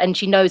with her, and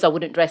she knows I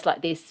wouldn't dress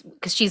like this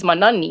because she's my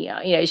nanny.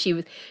 You know, she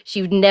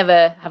would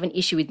never have an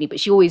issue with me, but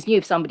she always knew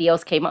if somebody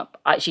else came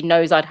up, she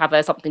knows I'd have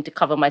her something to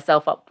cover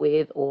myself up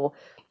with, or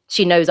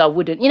she knows I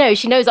wouldn't. You know,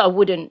 she knows I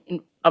wouldn't.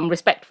 I'm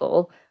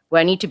respectful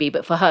where I need to be,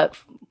 but for her,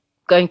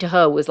 going to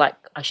her was like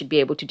I should be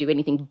able to do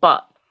anything.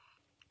 But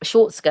a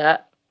short skirt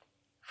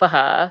for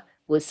her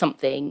was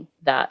something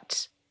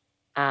that.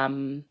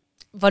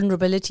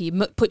 Vulnerability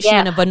puts you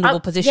in a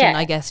vulnerable position,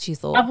 I guess she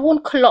thought. I've worn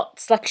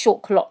culottes, like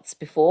short culottes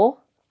before.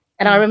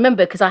 And I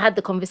remember because I had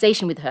the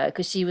conversation with her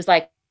because she was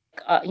like,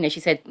 you know, she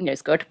said, you know,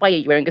 skirt, why are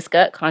you wearing a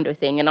skirt kind of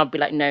thing? And I'd be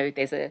like, no,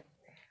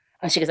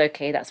 and she goes,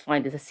 okay, that's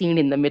fine. There's a seam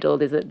in the middle.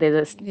 There's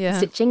a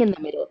stitching in the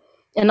middle.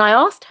 And I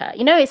asked her,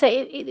 you know,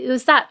 it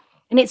was that,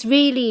 and it's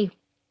really,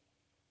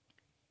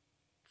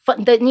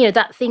 you know,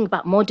 that thing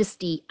about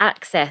modesty,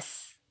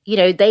 access, you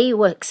know, they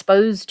were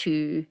exposed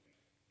to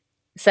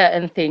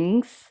certain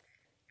things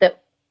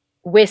that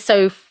we're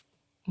so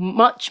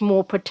much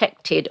more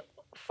protected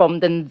from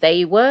than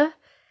they were.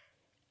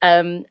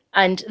 And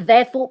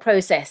their thought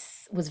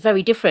process was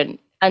very different.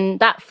 And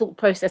that thought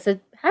process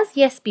has,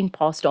 yes, been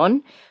passed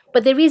on,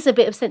 but there is a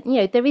bit of, you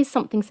know, there is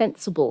something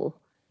sensible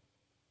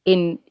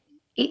in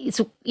it's,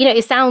 you know,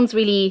 it sounds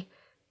really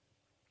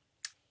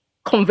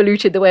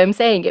convoluted the way I'm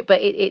saying it, but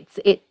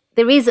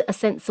there is a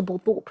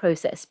sensible thought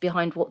process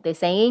behind what they're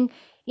saying.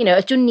 You know,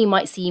 a chunni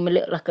might seem a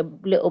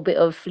little bit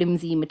of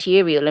flimsy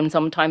material, and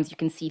sometimes you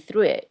can see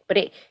through it, but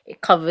it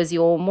covers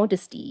your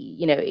modesty.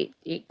 You know,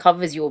 it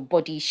covers your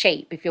body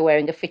shape. If you're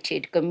wearing a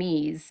fitted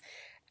kameez,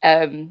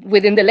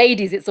 within the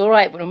ladies, it's all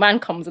right. When a man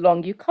comes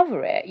along, you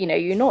cover it. You know,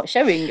 you're not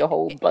showing your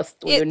whole bust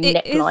or your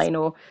neckline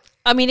or.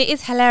 I mean, it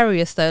is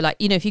hilarious though. Like,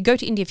 you know, if you go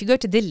to India, if you go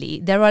to Delhi,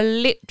 there are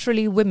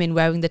literally women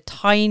wearing the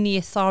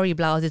tiniest sari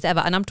blouses ever,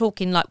 and I'm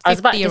talking like 50-year-olds. I was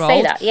about to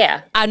say that,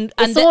 yeah. And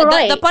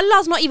the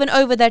palla's not even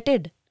over their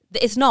tid.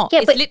 It's not.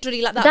 Yeah, it's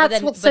literally like that.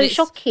 That's what's so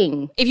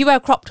shocking. If you wear a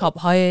crop top,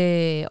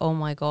 oh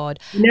my God.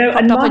 No,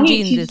 crop top and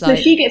jeans so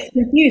she gets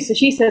confused. So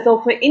she says,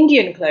 oh, for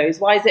Indian clothes,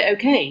 why is it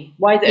okay?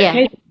 Why is it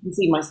okay to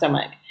see my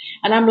stomach?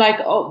 And I'm like,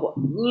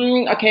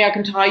 okay, I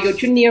can tie your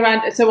chunni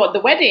around. So at the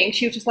wedding,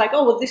 she was just like,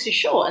 oh, well, this is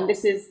short. And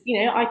this is,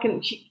 you know,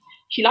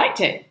 she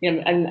liked it. You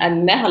know,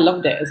 and Neha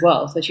loved it as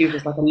well. So she was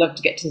just like, I'd love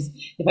to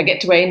if I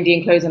get to wear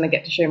Indian clothes and I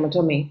get to show my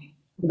tummy.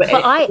 But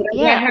I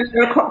have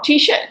a crop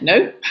t-shirt,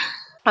 no?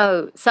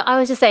 Oh, so I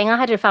was just saying I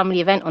had a family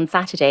event on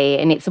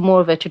Saturday, and it's more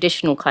of a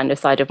traditional kind of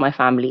side of my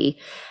family.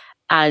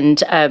 And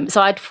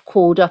so I'd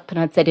called up and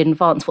I'd said in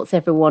advance, what's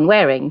everyone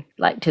wearing?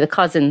 Like to the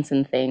cousins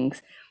and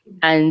things.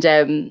 And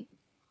you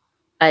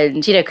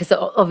know, because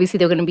obviously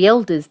there were going to be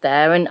elders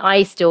there, and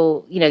I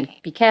still, you know,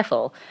 be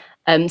careful.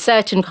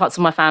 Certain parts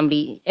of my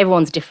family,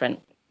 everyone's different.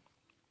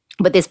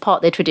 But this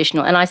part, they're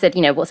traditional. And I said,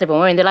 you know, what's everyone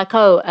wearing? They're like,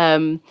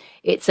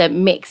 it's a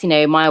mix, you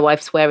know, my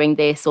wife's wearing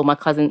this, or my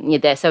cousin, you know,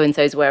 their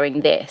so-and-so's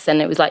wearing this.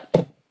 And it was like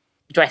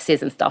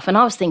dresses and stuff. And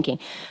I was thinking,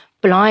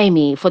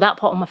 blimey, for that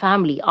part of my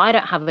family, I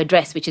don't have a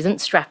dress which isn't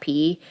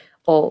strappy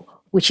or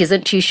which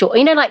isn't too short,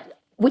 you know, like,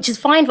 which is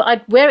fine.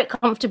 I'd wear it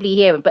comfortably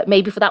here, but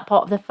maybe for that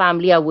part of the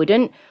family, I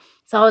wouldn't.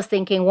 So I was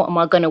thinking, what am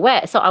I going to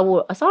wear? So I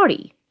wore a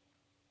sari.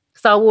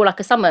 So I wore like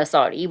a summer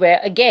sari where,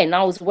 again,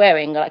 I was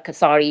wearing like a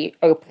sari,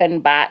 open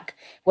back,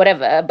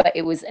 whatever, but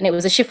it was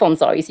a chiffon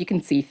sari, so you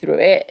can see through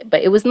it,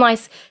 but it was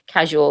nice,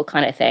 casual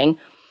kind of thing.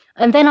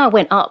 And then I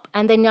went up,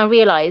 and then I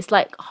realized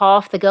like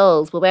half the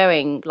girls were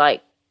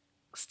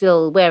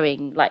still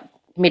wearing like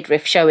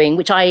midriff showing,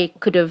 which I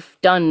could have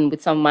done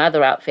with some of my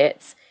other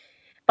outfits.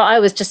 But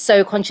I was just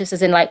so conscious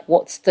as in like,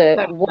 what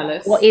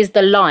is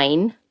the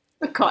line?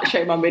 I can't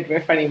show my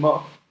midriff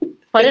anymore.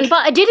 But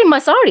I did in my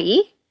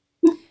sari.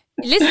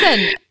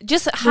 Listen,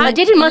 just I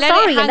did in my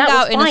sari, hang and that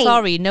out was in fine. a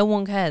sari. No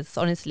one cares,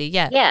 honestly.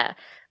 Yeah. Yeah.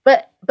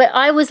 But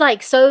I was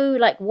like, so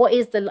like, what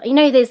is the, you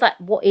know, there's like,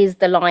 what is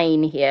the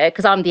line here?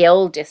 Because I'm the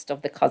oldest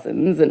of the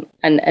cousins,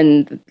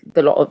 and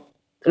a lot of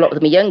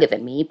them are younger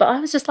than me. But I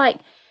was just like,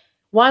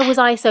 why was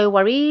I so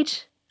worried?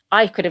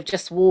 I could have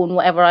just worn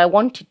whatever I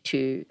wanted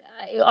to.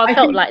 I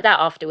felt like that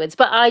afterwards.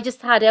 But I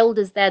just had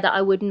elders there that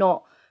I would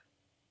not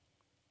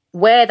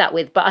wear that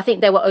with. But I think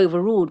they were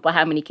overruled by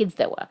how many kids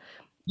there were.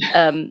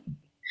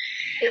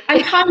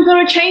 And times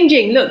are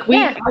changing. Look,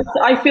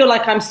 I feel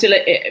like I'm still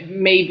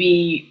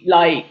maybe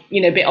like,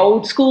 you know, a bit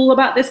old school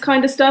about this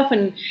kind of stuff,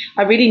 and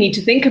I really need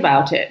to think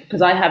about it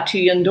because I have 2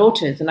 young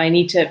daughters, and I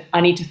need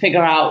to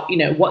figure out, you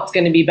know, what's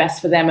going to be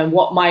best for them and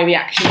what my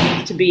reaction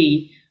needs to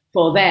be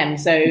for them.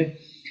 So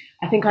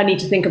I think I need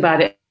to think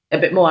about it a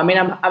bit more. I mean,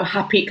 I'm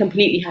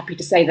completely happy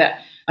to say that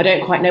I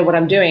don't quite know what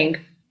I'm doing.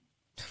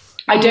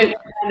 I don't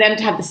want them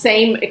to have the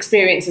same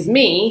experience as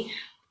me.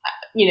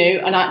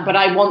 You know, but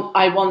I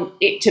want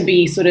it to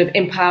be sort of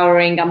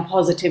empowering and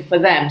positive for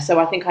them. So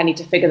I think I need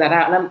to figure that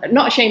out. And I'm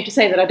not ashamed to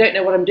say that I don't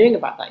know what I'm doing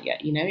about that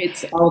yet. You know,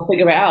 I'll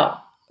figure it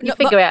out. You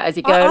figure it out as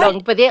you go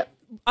along. But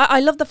I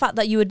love the fact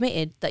that you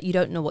admitted that you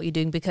don't know what you're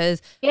doing,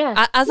 because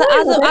as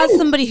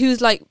somebody who's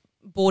like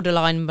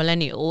borderline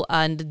millennial,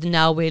 and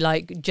now we're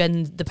like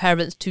the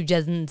parents to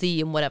Gen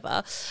Z and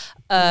whatever,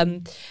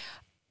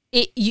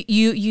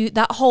 you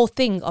that whole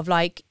thing of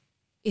like,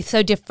 it's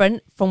so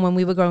different from when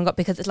we were growing up,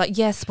 because it's like,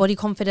 yes, body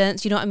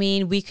confidence, you know what I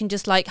mean? We can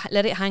just like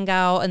let it hang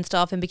out and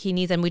stuff in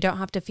bikinis, and we don't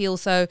have to feel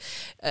so,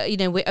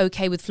 we're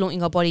okay with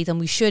flaunting our bodies, and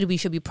we should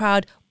be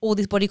proud, all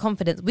this body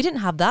confidence. We didn't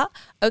have that.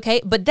 Okay.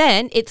 But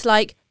then it's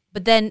like,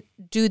 then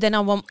I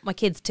want my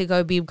kids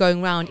to be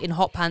going around in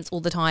hot pants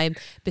all the time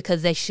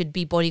because they should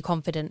be body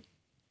confident?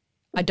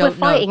 I don't know. We're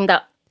fighting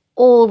that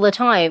all the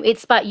time.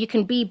 It's about you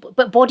can be,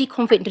 but body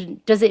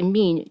confident, does it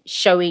mean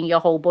showing your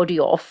whole body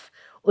off?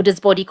 Or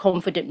does body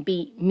confident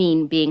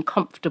mean being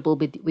comfortable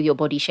with your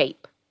body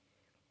shape?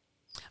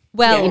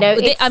 Well,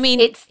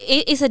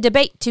 it's a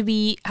debate to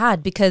be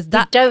had, because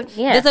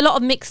there's a lot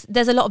of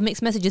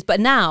mixed messages. But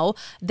now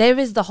there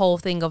is the whole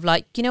thing of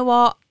like, you know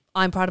what?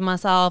 I'm proud of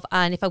myself,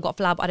 and if I've got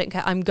flab, I don't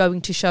care. I'm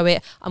going to show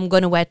it. I'm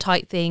going to wear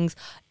tight things.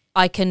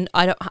 I can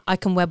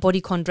wear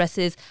bodycon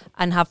dresses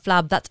and have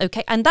flab. That's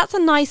okay, and that's a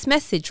nice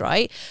message,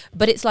 right?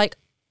 But it's like,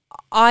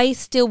 I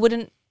still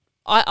wouldn't.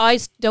 I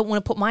don't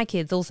want to put my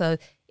kids also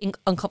in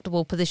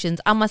uncomfortable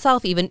positions, and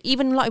myself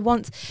even like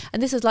once,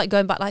 and this is like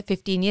going back like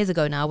 15 years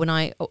ago now, when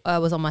I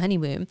was on my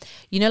honeymoon,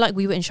 like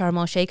we were in Sharm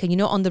el Sheikh,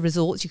 and on the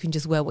resorts you can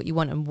just wear what you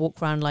want and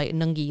walk around like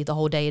nungi the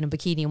whole day in a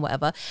bikini and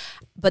whatever.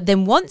 But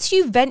then once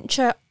you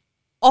venture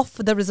off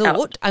the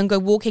resort and go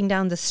walking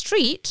down the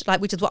street, like,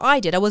 which is what I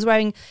did, I was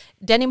wearing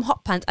denim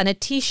hot pants and a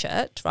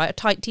t-shirt, right, a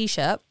tight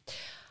t-shirt.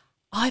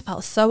 I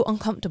felt so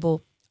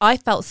uncomfortable. I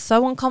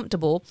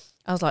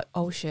was like,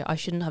 oh shit, I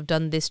shouldn't have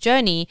done this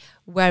journey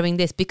wearing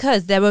this,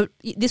 because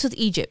this was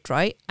Egypt,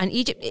 right? And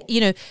Egypt,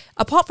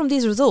 apart from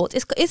these resorts,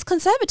 it's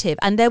conservative.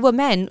 And there were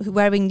men who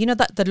wearing,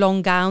 the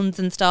long gowns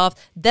and stuff.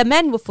 The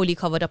men were fully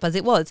covered up as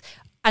it was.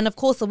 And of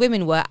course the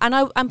women were.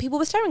 And people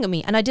were staring at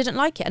me, and I didn't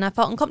like it, and I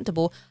felt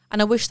uncomfortable.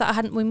 And I wish that I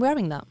hadn't been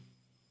wearing that.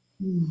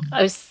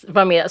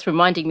 That's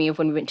reminding me of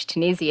when we went to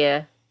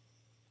Tunisia.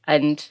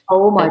 And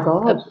oh my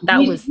God. That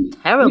was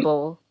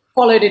terrible.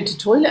 Followed into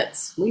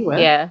toilets. We were.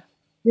 Yeah.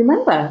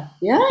 Remember?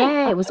 Yeah.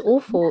 Yeah, it was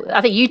awful.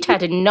 I think you'd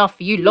had enough.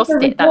 You lost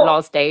it that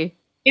last day.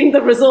 In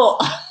the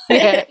resort.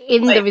 Yeah,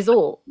 in the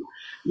resort.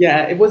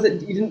 Yeah, it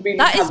wasn't. You didn't really.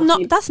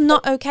 That's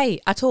not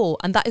okay at all,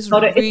 and that is it's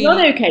not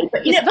okay.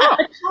 But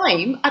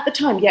at the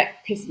time, yeah, it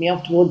pissed me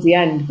off towards the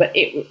end. But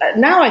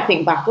now I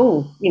think back,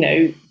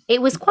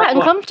 it was quite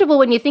uncomfortable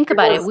when you think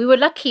about it. We were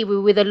lucky. We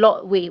were with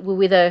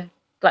a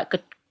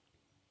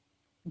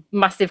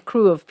massive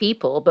crew of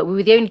people, but we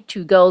were the only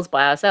two girls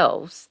by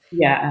ourselves.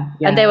 Yeah.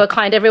 And they were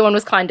everyone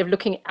was kind of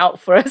looking out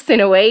for us in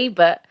a way,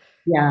 but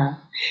yeah.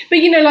 But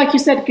like you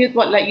said,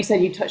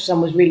 you touched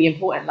on was really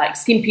important. Like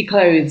skimpy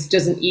clothes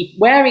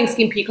wearing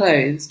skimpy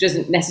clothes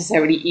doesn't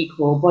necessarily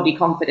equal body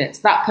confidence.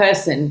 That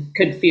person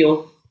could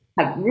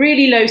have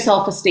really low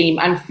self-esteem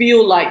and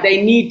feel like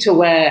they need to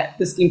wear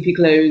the skimpy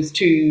clothes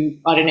to,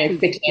 I don't know,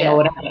 fit in or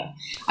whatever.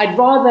 I'd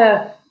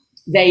rather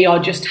they are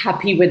just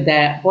happy with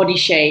their body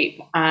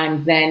shape,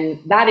 and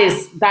then that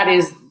is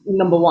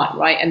number one,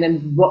 right? And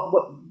then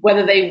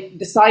whether they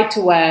decide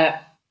to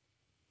wear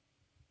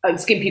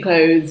skimpy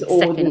clothes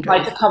or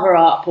decide to cover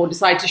up or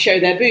decide to show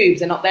their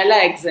boobs and not their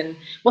legs, and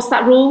what's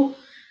that rule?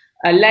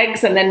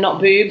 Legs and then not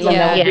boobs.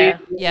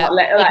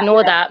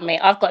 Ignore that,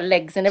 mate. I've got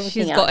legs and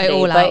everything. She's got it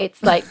all out.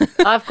 It's like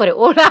I've got it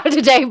all out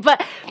today.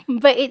 But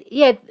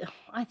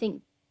I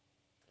think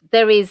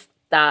there is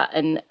that,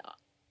 and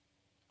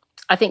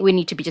I think we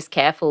need to be just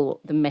careful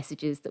the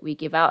messages that we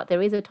give out.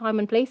 There is a time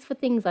and place for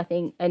things, I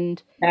think,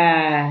 and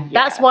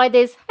that's why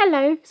there's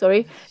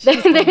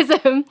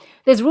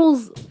there's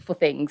rules for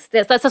things.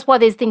 That's why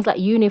there's things like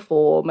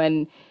uniform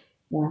and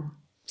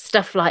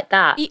stuff like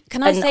that.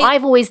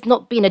 I've always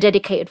not been a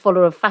dedicated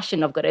follower of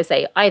fashion, I've got to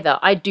say, either.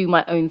 I do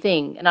my own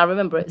thing. And I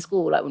remember at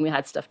school, like when we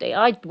had stuff day,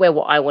 I'd wear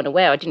what I want to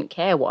wear. I didn't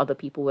care what other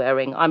people were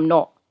wearing.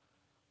 That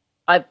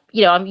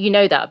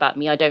about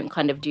me. I don't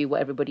kind of do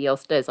what everybody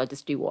else does. I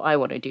just do what I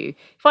want to do.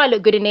 If I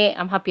look good in it,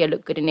 I'm happy I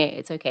look good in it.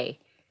 It's okay.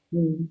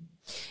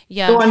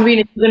 Yeah. So I'm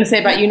really going to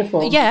say about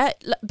uniform. Yeah,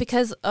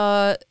 because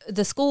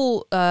the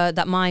school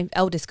that my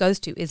eldest goes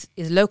to is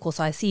local.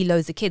 So I see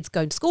loads of kids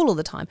going to school all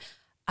the time.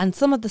 And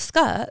some of the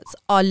skirts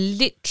are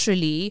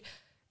literally,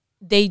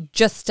 they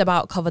just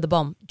about cover the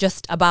bum,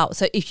 just about.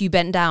 So if you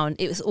bent down,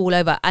 it was all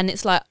over. And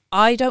it's like,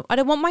 I don't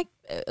want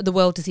the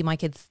world to see my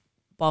kids'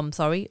 bum,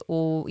 sorry,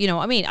 or you know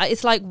what I mean.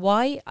 It's like,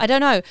 why? I don't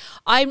know.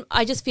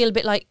 I just feel a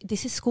bit like,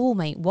 this is school,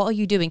 mate. What are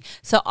you doing?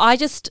 So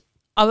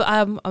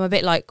I'm a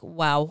bit like,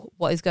 wow,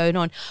 what is going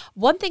on?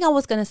 One thing I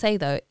was going to say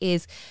though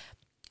is,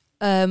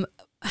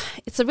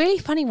 it's a really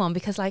funny one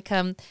because like,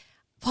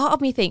 part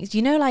of me thinks,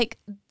 like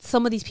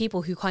some of these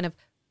people who kind of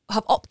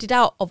have opted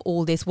out of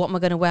all this, what am I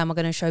going to wear? Am I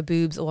going to show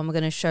boobs or am I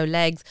going to show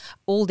legs?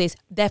 All this,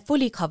 they're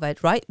fully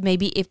covered, right?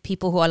 Maybe if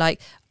people who are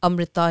like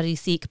Amritdhari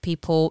Sikh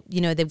people,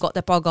 they've got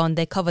their prog on,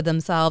 they cover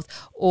themselves,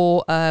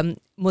 or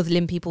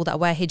Muslim people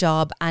that wear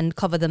hijab and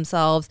cover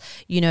themselves,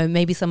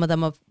 maybe some of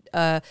them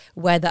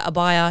wear the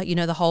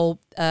abaya, the whole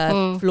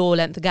floor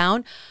length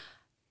gown.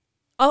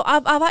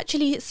 I've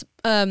actually,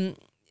 I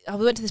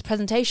went to this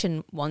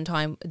presentation one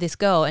time, this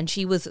girl, and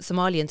she was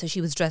Somalian, so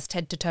she was dressed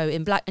head to toe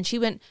in black, and she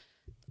went,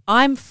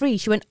 I'm free.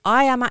 She went,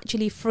 I am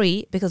actually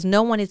free because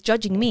no one is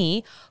judging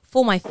me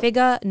for my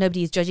figure.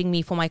 Nobody is judging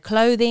me for my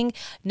clothing.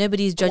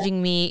 Nobody is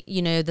judging me,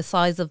 you know, the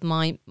size of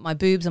my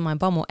boobs and my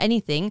bum or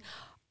anything.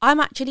 I'm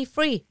actually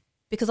free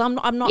because I'm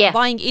not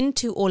buying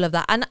into all of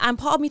that. And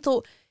part of me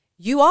thought,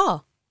 you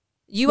are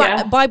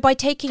by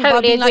taking,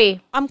 totally by being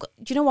agree. like,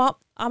 do you know what?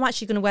 I'm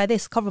actually going to wear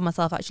this, cover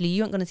myself. Actually,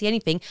 you aren't going to see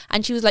anything.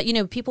 And she was like, you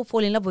know, people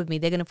fall in love with me.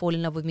 They're going to fall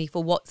in love with me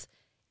for what's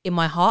in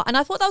my heart. And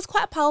I thought that was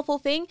quite a powerful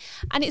thing.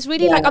 And it's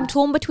really like I'm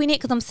torn between it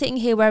because I'm sitting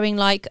here wearing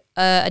like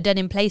a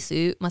denim play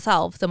suit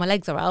myself, so my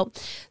legs are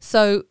out.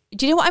 So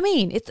do you know what I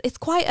mean? It's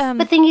quite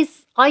The thing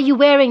is, are you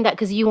wearing that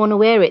because you want to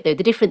wear it though?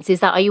 The difference is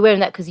that, are you wearing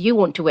that because you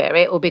want to wear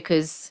it or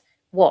because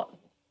what?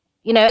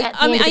 You know, at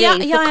the end of the day,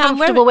 if you're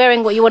comfortable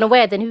wearing what you want to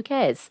wear, then who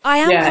cares? I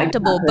am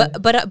comfortable,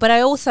 exactly. but I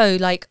also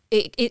like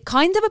it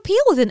kind of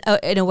appeals in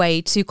a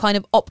way to kind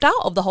of opt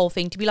out of the whole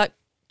thing, to be like,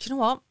 do you know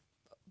what?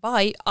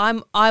 Bye.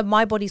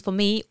 My body's for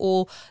me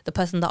or the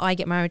person that I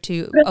get married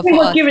to. But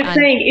what Kieran's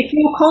saying, if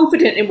you're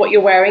confident in what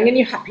you're wearing and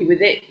you're happy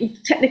with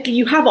it, technically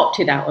you have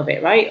opted out of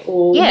it, right?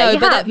 Or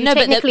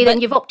technically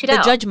then you've opted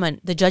out.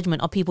 The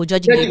judgment of people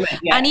judging you,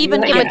 and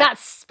even but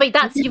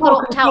that's you've got to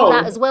opt out of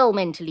that as well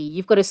mentally.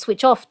 You've got to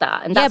switch off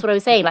that, and that's what I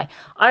was saying. Like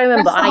I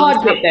remember, that's the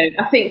hard bit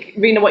though. I think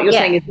Rena, what you're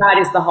saying is that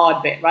is the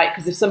hard bit, right?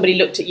 Because if somebody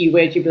looked at you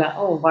weird, you'd be like,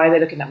 oh, why are they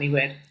looking at me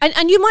weird?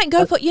 And you might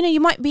go for, you know, you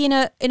might be in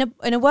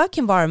a work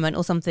environment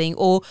or something,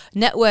 or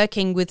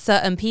networking with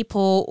certain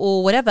people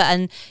or whatever,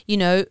 and you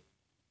know,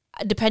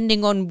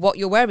 depending on what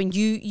you're wearing,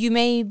 you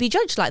may be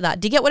judged like that.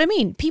 Do you get what I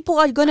mean? People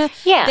are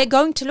they're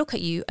going to look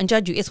at you and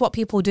judge you. It's what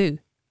people do.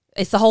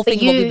 It's the whole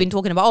thing what we've been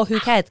talking about. Oh, who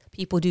cares?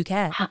 People do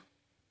care.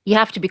 You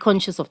have to be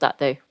conscious of that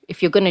though.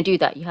 If you're going to do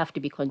that, you have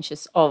to be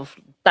conscious of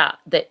that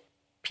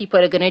people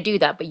are going to do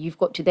that, but you've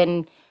got to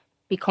then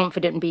be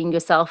confident in being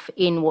yourself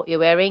in what you're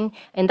wearing.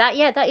 And that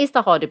is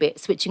the harder bit,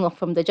 switching off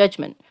from the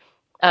judgment.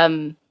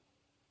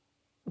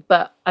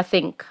 But I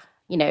think,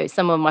 you know,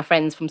 some of my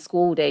friends from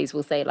school days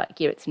will say like,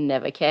 Geert's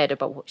never cared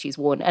about what she's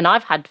worn. And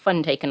I've had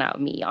fun taken out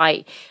of me.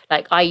 I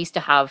used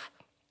to have,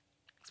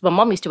 my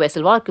mum used to wear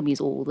salwar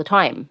kameez all the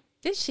time.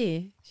 Did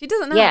she? She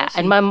doesn't know. Yeah,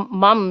 and my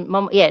mum,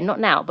 not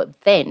now,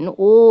 but then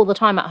all the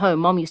time at home,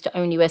 mum used to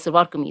only wear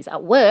salwar kameez.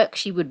 At work,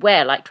 she would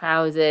wear like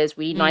trousers,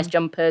 really nice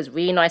jumpers,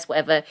 really nice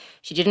whatever.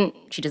 She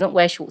doesn't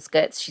wear short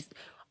skirts. She's,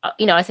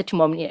 you know, I said to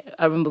mum,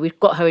 I remember we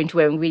got her into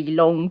wearing really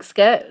long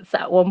skirts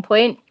at one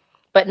point,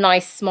 but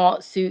nice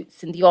smart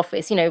suits in the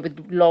office, you know,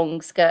 with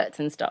long skirts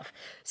and stuff.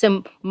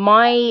 So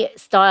my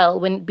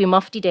style, when it'd be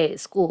mufti day at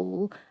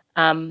school,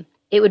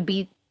 it would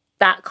be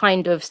that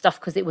kind of stuff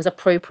because it was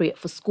appropriate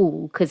for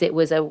school, because it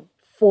was a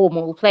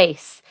formal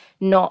place,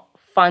 not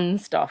fun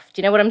stuff.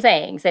 Do you know what I'm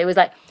saying? So it was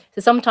like,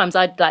 so sometimes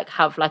I'd like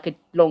have like a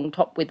long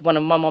top with one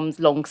of my mum's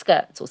long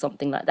skirts or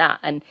something like that,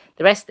 and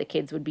the rest of the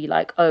kids would be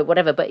like, oh,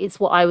 whatever, but it's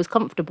what I was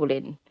comfortable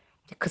in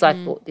because I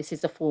thought this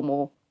is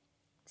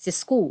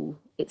school,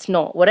 it's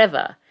not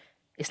whatever,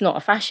 it's not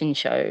a fashion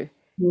show.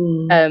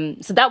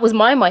 So that was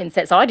my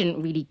mindset, so I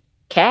didn't really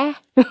care.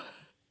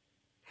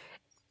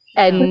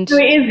 And so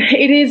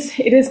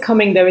it is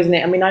coming though, isn't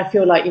it? I mean, I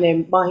feel like, you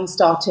know, Mahi's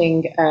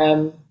starting,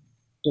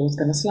 door's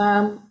gonna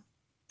slam.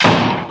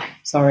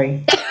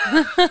 Sorry.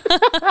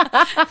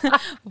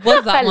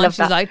 What's that one?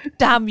 She's like,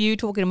 damn you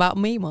talking about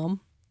me,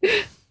 Mum.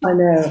 I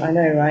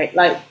know, right?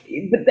 Like,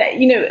 but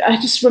you know, I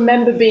just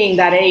remember being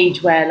that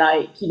age where,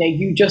 like, you know,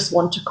 you just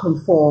want to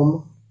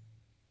conform.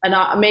 And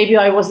maybe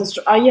I wasn't.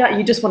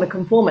 You just want to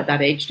conform at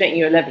that age, don't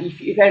you? 11.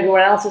 If everyone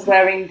else is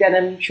wearing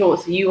denim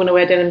shorts, you want to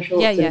wear denim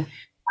shorts. Yeah.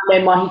 And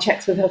then Mahi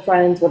checks with her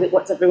friends,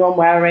 what's everyone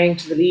wearing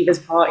to the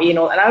leavers party and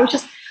all. And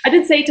I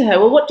did say to her,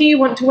 well, what do you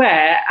want to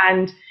wear?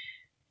 And,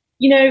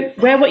 you know,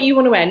 wear what you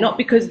want to wear, not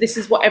because this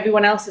is what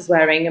everyone else is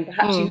wearing, and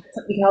perhaps you have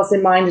something else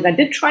in mind. And I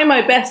did try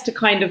my best to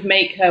kind of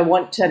make her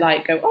want to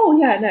like go, oh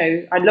yeah,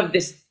 no, I love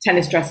this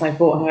tennis dress I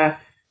bought her.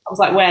 I was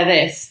like, wear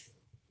this.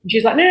 And she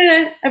was like,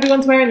 no,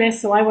 everyone's wearing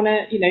this, so I want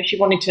to, you know, she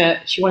wanted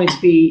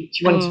to be,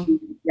 she likes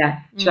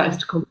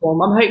to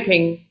conform. I'm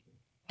hoping.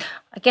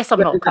 I guess I'm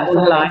not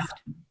conformist.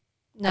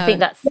 No, I think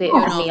that's it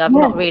for me. I'm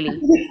not really.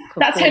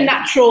 That's her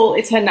natural.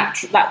 It's her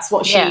natural. That's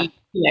what she.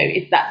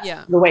 You know,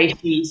 that's the way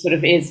she sort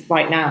of is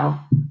right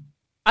now.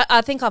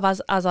 I think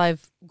as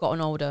I've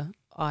gotten older,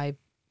 I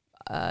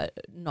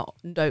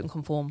don't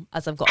conform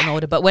as I've gotten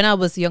older. But when I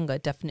was younger,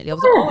 definitely I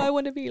was like, oh, I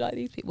want to be like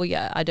these people.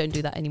 Yeah, I don't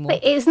do that anymore.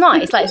 But it's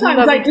nice. Like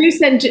sometimes I do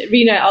send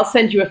Rena. I'll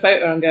send you a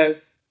photo and go,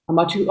 am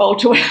I too old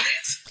to wear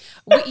this?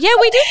 We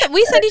do.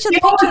 We send each other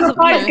pictures of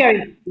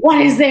going,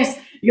 what is this?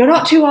 You're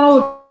not too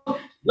old.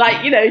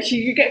 Like, you know,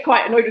 you get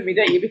quite annoyed with me,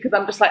 don't you? Because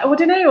I'm just like, oh, I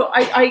don't know.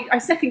 I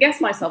second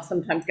guess myself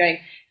sometimes, going,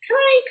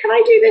 can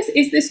I do this?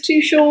 Is this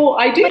too short?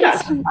 I do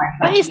that sometimes.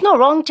 But it's not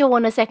wrong to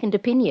want a second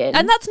opinion.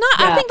 And that's not.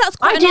 I think that's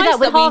quite. I do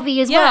that with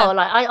Harvey as well.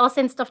 Like I'll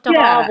send stuff to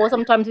Harv, or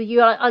sometimes with you,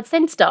 I'll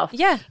send stuff.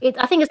 Yeah.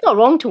 I think it's not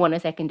wrong to want a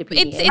second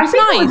opinion. It's nice.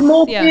 I was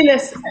more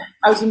fearless.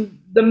 I was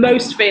the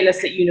most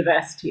fearless at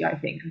university. I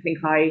think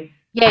I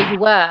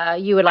Yeah,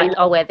 you were like,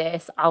 I'll wear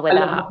this, I'll wear I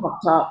that. love my crop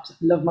tops.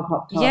 Love my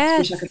crop tops.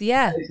 Yes,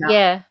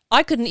 Yeah.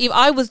 I couldn't even.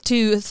 I was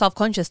too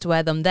self-conscious to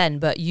wear them then,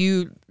 but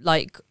you,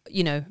 like,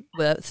 you know,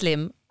 were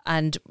slim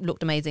and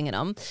looked amazing in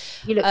them.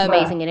 You look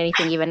amazing in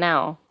anything, even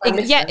now.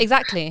 Yeah,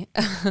 exactly.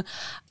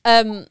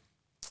 I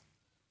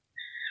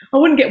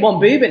wouldn't get one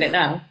boob in it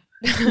now.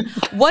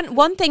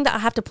 One thing that I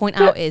have to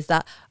point out is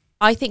that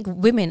I think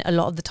women a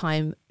lot of the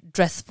time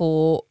dress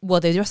for,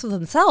 well, they dress for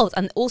themselves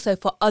and also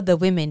for other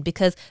women,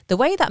 because the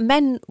way that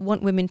men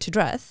want women to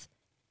dress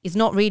is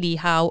not really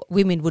how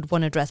women would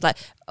want to dress. Like,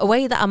 a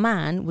way that a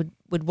man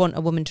would want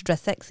a woman to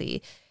dress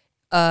sexy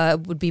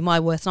would be my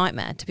worst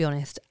nightmare, to be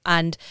honest.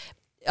 And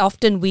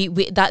often we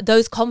that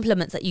those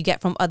compliments that you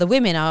get from other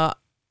women are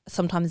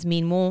sometimes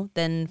mean more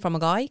than from a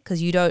guy,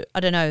 because you don't, I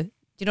don't know, do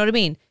you know what I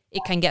mean?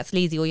 It can get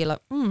sleazy, or you're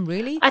like,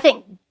 really?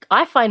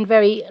 I find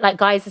very, like,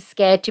 guys are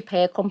scared to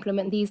pay a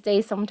compliment these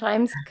days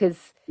sometimes,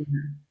 because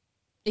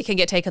it can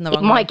get taken the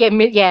wrong way. It might get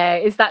me,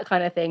 it's that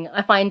kind of thing.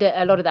 I find it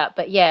a lot of that.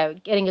 But yeah,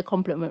 getting a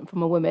compliment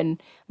from a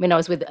woman. I mean, I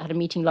had a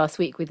meeting last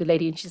week with a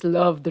lady, and she just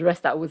loved the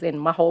dress that I was in,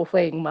 my whole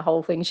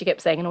thing. She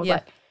kept saying, and I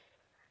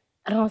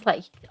was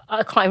like,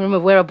 I can't remember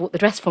where I bought the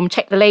dress from,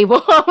 check the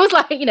label. I was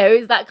like, you know,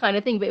 it's that kind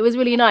of thing. But it was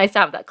really nice to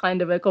have that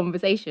kind of a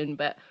conversation.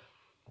 But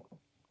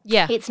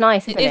yeah, it's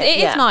nice, isn't it?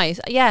 It is nice,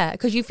 yeah,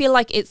 because you feel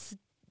like it's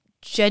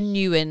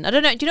genuine. I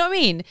don't know, do you know what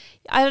I mean?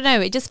 I don't know,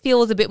 it just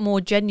feels a bit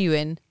more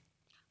genuine.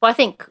 Well, I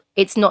think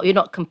you're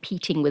not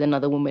competing with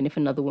another woman if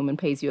another woman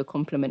pays you a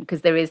compliment,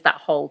 because there is that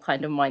whole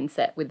kind of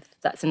mindset with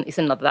that's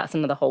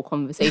another whole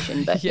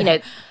conversation. But you know,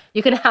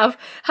 you can have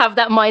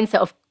that mindset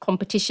of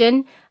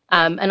competition.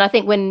 And I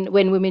think when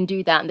women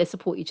do that and they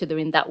support each other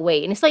in that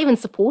way, and it's not even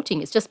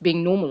supporting, it's just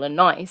being normal and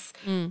nice.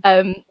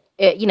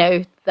 You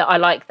know, that I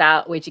like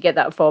that. Where'd you get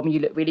that from? You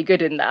look really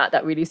good in that.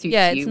 That really suits you.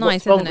 Yeah, it's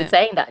nice. What's wrong with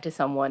saying that to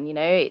someone? You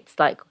know, it's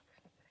like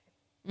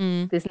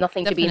there's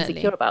nothing to be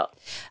insecure about.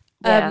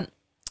 Yeah.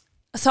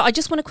 So I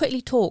just want to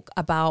quickly talk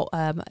about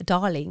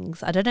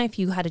Darlings. I don't know if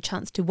you had a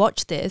chance to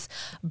watch this,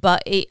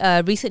 but it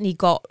recently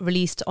got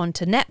released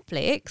onto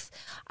Netflix,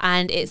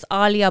 and it's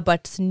Alia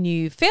Bhatt's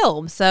new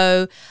film.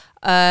 So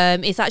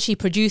it's actually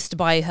produced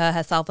by her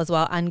herself as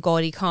well, and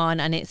Gauri Khan,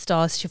 and it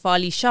stars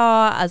Shefali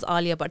Shah as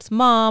Alia Bhatt's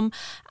mom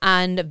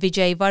and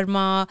Vijay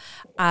Verma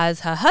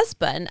as her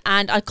husband.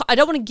 And I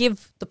don't want to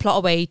give the plot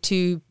away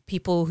to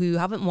people who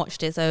haven't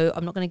watched it, so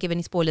I'm not going to give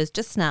any spoilers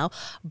just now.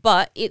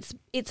 But it's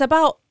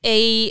about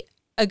a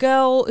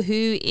girl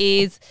who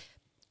is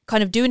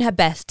kind of doing her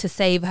best to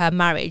save her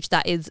marriage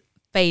that is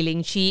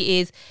failing. She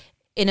is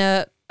in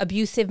a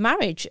abusive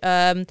marriage,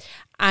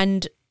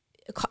 and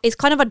it's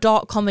kind of a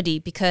dark comedy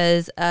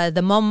because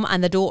the mum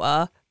and the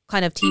daughter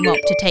kind of team up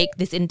to take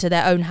this into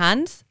their own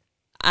hands,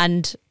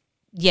 and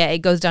yeah, it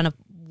goes down a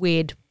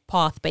weird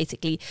path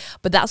basically.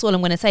 But that's all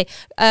I'm going to say.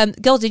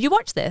 Girls, did you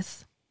watch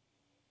this?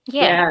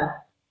 Yeah,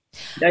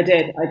 I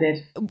did.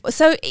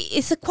 So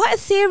it's quite a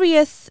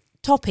serious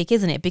topic,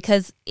 isn't it?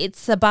 Because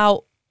it's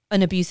about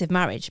an abusive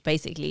marriage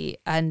basically,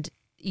 and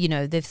you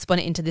know, they've spun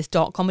it into this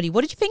dark comedy.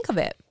 What did you think of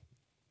it?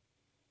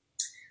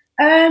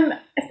 I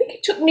think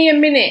it took me a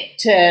minute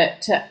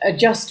to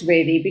adjust,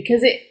 really,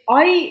 because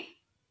I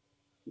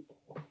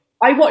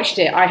watched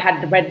it. I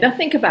had read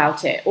nothing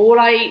about it.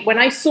 When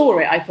I saw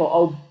it, I thought,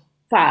 oh,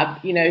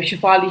 fab, you know,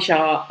 Shefali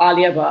Shah,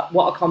 Alia Bhatt,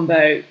 what a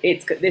combo!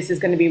 This is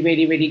going to be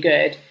really, really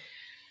good.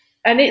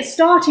 And it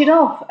started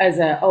off as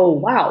oh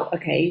wow,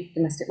 okay,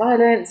 domestic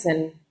violence,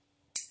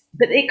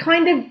 but it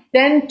kind of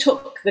then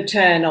took the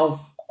turn of,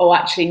 oh,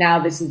 actually now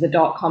this is a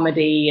dark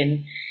comedy,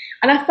 and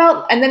I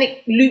felt, and then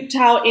it looped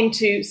out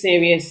into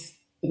serious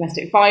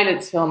domestic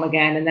violence film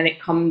again, and then it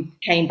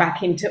came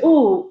back into,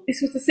 oh,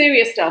 this was the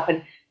serious stuff,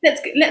 and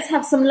let's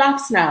have some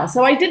laughs now.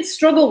 So I did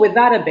struggle with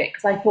that a bit,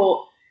 because I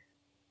thought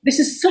this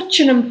is such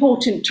an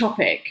important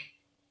topic,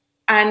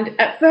 and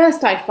at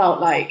first I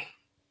felt like,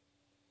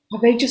 have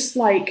they just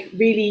like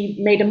really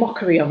made a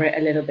mockery of it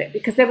a little bit?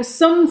 Because there were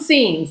some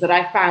scenes that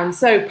I found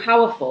so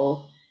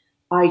powerful,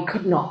 I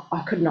could not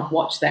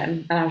watch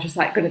them, and I was just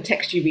like going to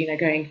text you, Rena,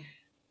 going,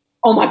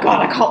 oh my God,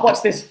 I can't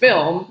watch this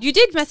film. You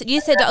did message.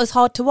 You said that was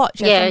hard to watch.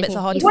 Yeah, some bits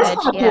are hard it to was watch.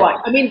 hard to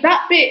watch. I mean,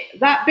 that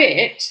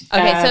bit.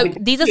 Okay, so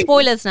these are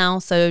spoilers now,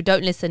 so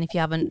don't listen if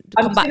you haven't.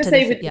 Come back to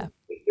this.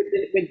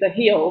 With the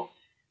heel,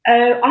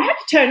 I had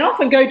to turn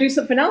off and go do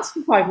something else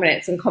for 5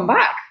 minutes and come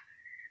back.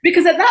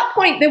 Because at that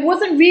point, there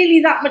wasn't really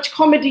that much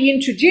comedy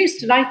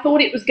introduced, and I thought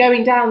it was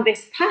going down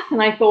this path,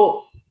 and I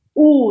thought,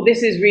 oh,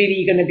 this is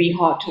really going to be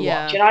hard to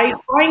watch. And I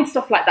find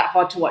stuff like that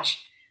hard to watch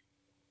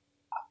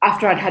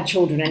after I'd had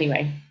children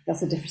anyway. That's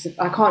the difference.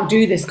 I can't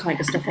do this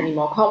kind of stuff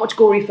anymore. I can't watch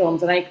gory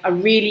films, and I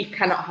really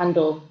cannot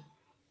handle.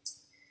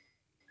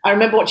 I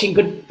remember watching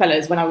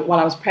Goodfellas while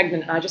I was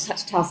pregnant, and I just had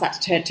to tell Sat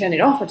to turn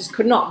it off. I just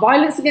could not.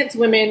 Violence against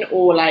women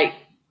or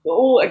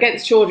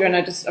against children,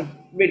 I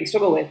really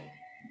struggle with.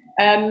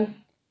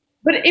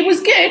 But it was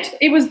good.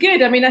 It was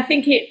good. I mean, I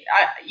think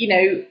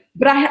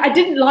but I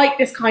didn't like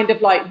this kind of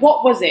like,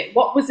 what was it?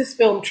 What was this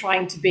film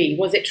trying to be?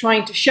 Was it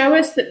trying to show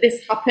us that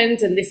this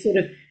happened and this sort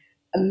of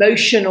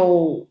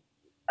emotional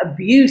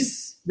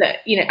abuse that,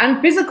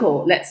 and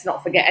physical, let's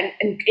not forget,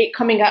 and it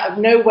coming out of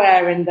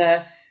nowhere, and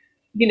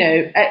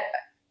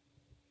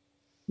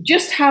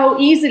just how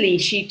easily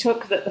she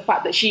took the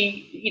fact that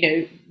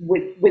she,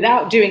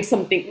 without doing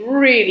something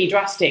really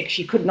drastic,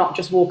 she could not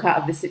just walk out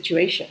of this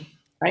situation,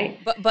 right?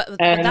 But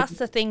that's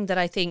the thing that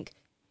I think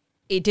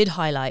it did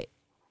highlight.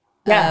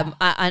 Yeah.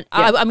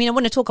 I mean, I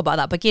want to talk about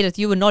that, but Gareth,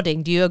 you were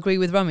nodding. Do you agree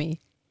with Rami?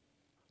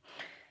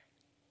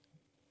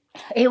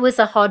 It was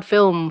a hard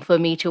film for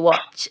me to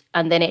watch,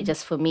 and then it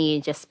just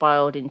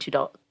spiraled into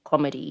dark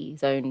comedy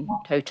zone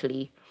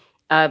totally.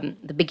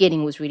 The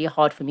beginning was really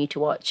hard for me to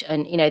watch,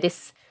 and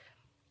this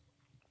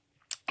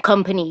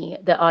company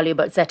that Alia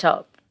Bhatt set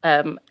up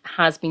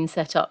has been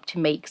set up to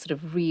make sort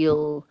of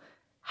real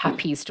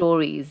happy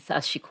stories,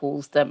 as she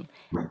calls them,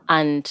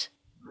 and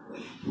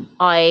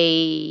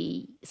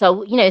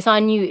so I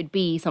knew it'd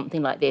be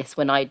something like this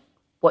when I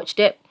watched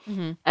it.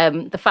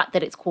 Mm-hmm. The fact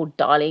that it's called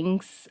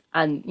Darlings,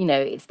 and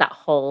it's that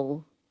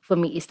whole, for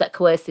me, it's that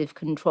coercive,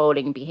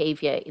 controlling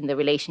behavior in the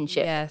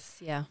relationship. Yes,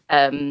 yeah.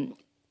 And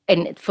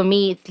for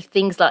me,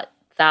 things like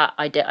that,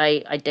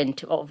 I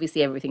identify,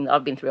 obviously everything that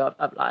I've been through,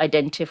 I've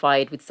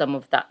identified with some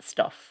of that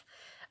stuff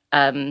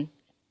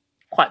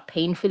quite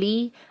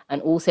painfully,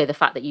 and also the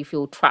fact that you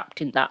feel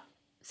trapped in that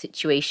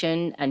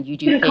situation and you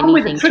do anything. Didn't come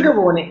with a trigger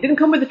warning. It didn't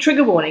come with a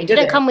trigger warning, did it?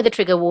 Didn't come with a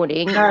trigger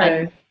warning. No.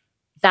 And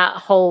that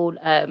whole,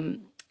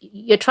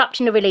 you're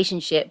trapped in a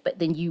relationship, but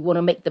then you want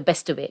to make the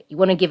best of it. You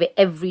want to give it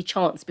every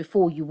chance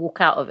before you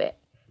walk out of it,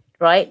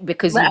 right?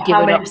 Because you've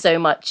given up so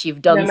much,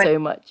 you've done so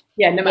much.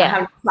 Yeah, no matter how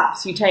many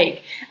slaps you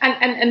take.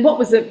 And what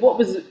was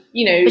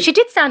But she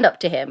did stand up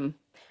to him.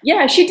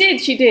 Yeah, she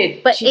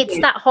did. But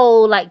that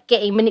whole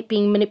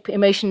being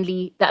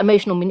emotionally, that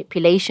emotional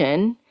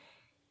manipulation.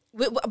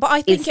 But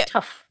I think it's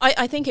tough.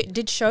 I think it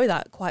did show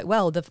that quite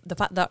well. The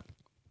fact that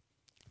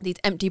these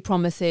empty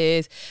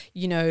promises,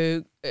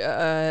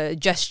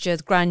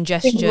 gestures, grand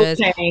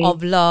gestures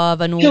of love,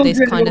 and all this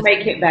kind of. Children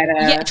will make it better.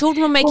 Yeah,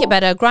 children will make it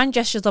better. Grand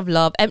gestures of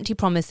love, empty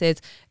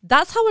promises.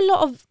 That's how a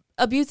lot of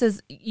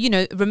abusers,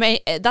 remain.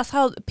 That's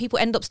how people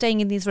end up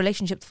staying in these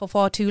relationships for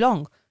far too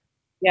long.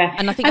 Yeah,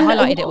 and I think it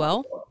highlighted it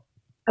well.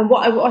 And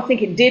what I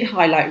think it did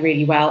highlight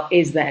really well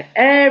is that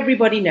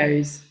everybody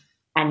knows.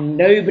 And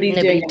nobody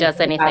does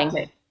anything about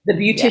it. The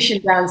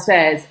beautician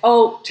downstairs,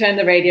 turn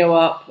the radio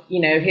up,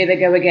 here they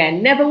go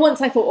again. Never once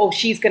I thought,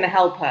 she's going to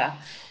help her,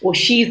 or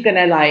she's going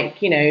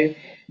to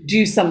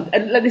do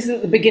something. This is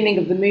at the beginning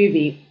of the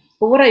movie.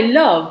 But what I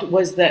loved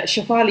was that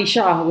Shafali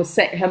Shah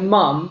her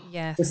mum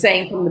was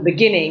saying from the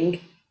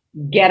beginning,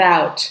 get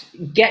out,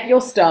 get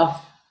your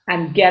stuff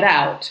and get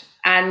out.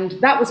 And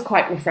that was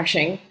quite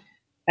refreshing.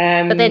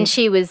 But then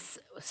she was,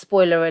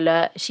 spoiler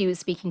alert, she was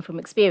speaking from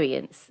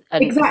experience,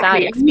 and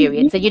sad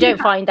experience, and you don't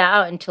find that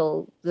out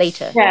until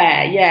later.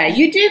 Yeah,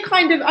 you do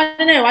kind of. I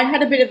don't know. I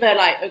had a bit of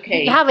a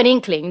okay. You have an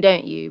inkling,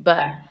 don't you?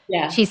 But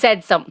she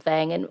said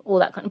something and all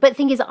that kind of. But the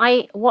thing is,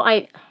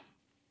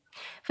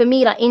 for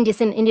me,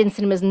 Indian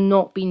cinema's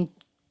not been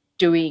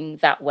doing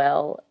that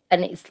well,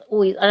 and it's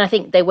always, and I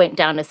think they went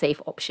down a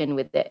safe option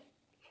with it.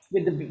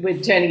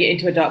 With turning it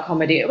into a dark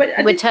comedy.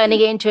 We're turning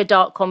it into a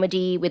dark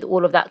comedy with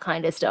all of that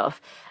kind of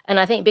stuff. And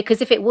I think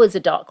because if it was a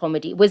dark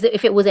comedy,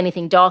 if it was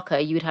anything darker,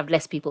 you would have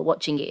less people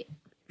watching it.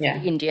 Yeah.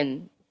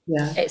 Indian,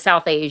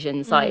 South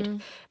Asian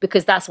side.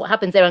 Because that's what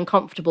happens. They're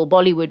uncomfortable.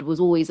 Bollywood was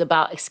always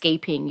about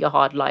escaping your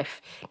hard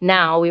life.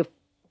 Now we're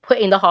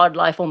putting the hard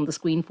life on the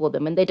screen for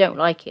them and they don't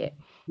like it.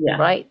 Yeah.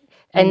 Right?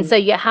 And so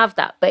you have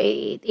that. But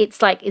it's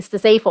the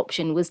safe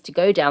option was to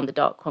go down the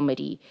dark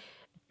comedy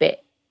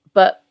bit.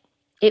 But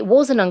it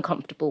was an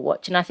uncomfortable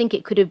watch, and I think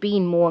it could have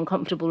been more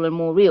uncomfortable and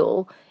more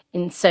real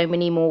in so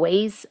many more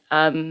ways.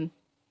 I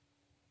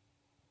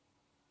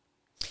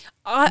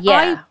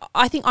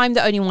think I'm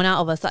the only one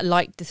out of us that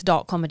liked this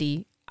dark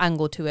comedy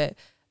angle to it,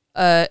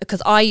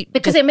 because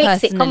it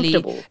makes it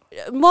comfortable.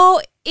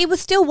 Well, it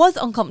still was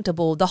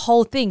uncomfortable, the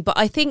whole thing. But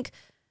I think,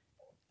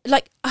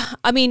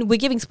 we're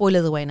giving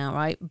spoilers away now,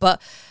 right?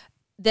 But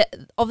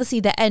obviously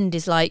the end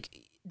is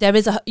there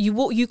is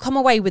you come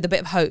away with a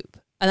bit of hope.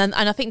 And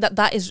I think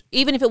that is,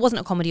 even if it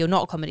wasn't a comedy or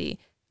not a comedy,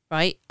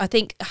 right? I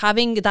think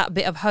having that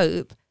bit of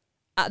hope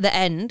at the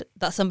end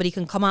that somebody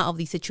can come out of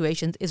these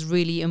situations is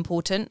really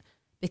important,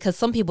 because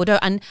some people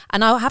don't. And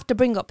I'll have to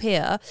bring up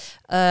here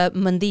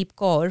Mandeep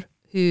Kaur,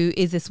 who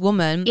is this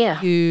woman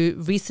who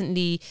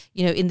recently,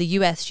 in the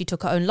US, she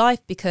took her own life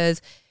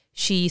because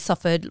she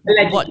suffered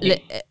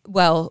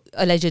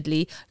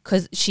allegedly,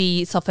 because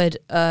she suffered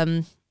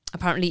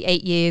apparently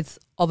 8 years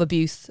of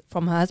abuse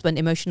from her husband,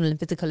 emotional and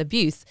physical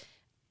abuse.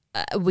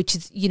 Which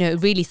is,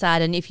 really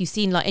sad. And if you've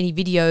seen any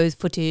videos,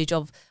 footage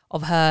of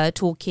her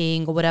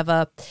talking or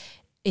whatever,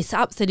 it's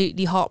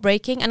absolutely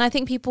heartbreaking. And I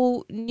think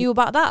people knew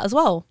about that as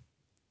well.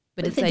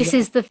 But this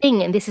is the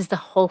thing, and this is the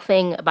whole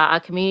thing about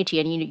our community.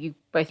 And you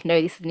both know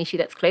this is an issue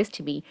that's close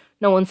to me.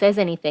 No one says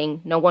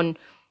anything. No one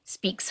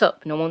speaks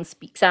up. No one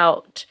speaks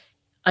out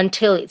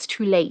until it's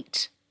too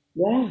late.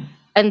 Yeah.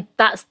 And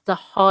that's the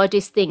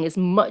hardest thing. As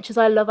much as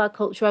I love our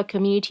culture, our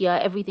community, our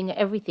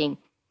everything,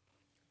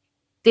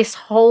 this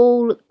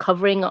whole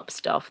covering up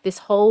stuff, this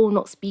whole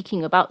not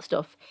speaking about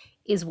stuff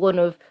is one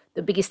of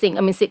the biggest thing.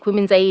 I mean, Sikh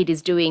Women's Aid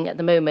is doing at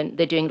the moment,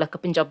 they're doing like a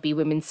Punjabi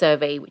women's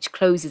survey, which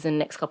closes in the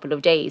next couple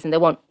of days. And they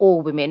want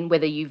all women,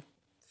 whether you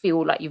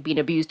feel like you've been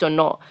abused or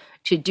not,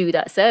 to do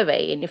that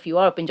survey. And if you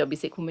are a Punjabi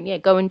Sikh woman, yeah,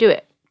 go and do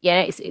it.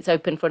 Yeah, it's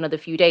open for another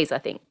few days, I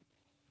think.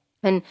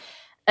 But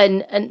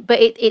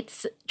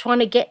it's trying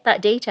to get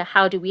that data.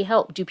 How do we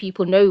help? Do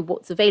people know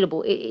what's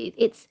available?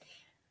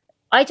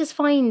 I just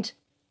find,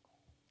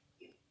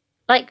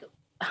 like,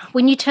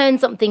 when you turn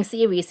something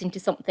serious into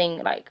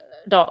something like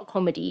dark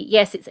comedy,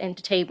 yes, it's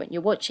entertainment.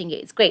 You're watching it.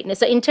 It's great. And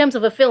so in terms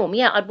of a film,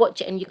 yeah, I'd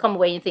watch it and you come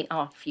away and think,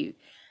 oh, phew,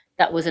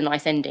 that was a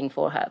nice ending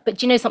for her. But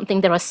do you know something?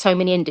 There are so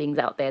many endings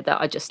out there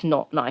that are just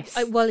not nice.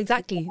 Well,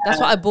 exactly.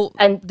 That's why I brought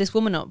this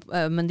woman up,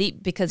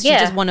 Mandeep, because she's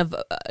just one of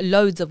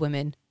loads of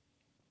women.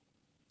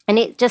 And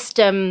it just,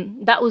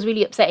 that was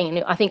really upsetting.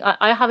 And I think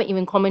I haven't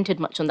even commented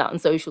much on that on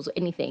socials or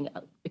anything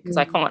because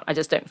I can't. I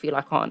just don't feel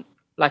I can't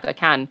like I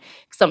can.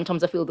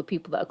 Sometimes I feel the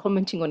people that are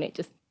commenting on it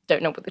just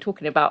don't know what they're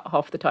talking about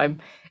half the time.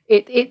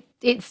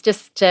 It's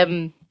just,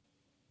 I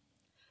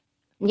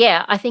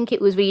think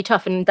it was really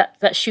tough. And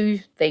that shoe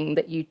thing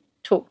that you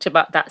talked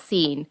about, that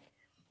scene,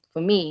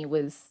 for me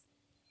was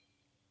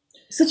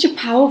such a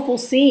powerful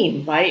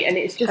scene, right? And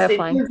it's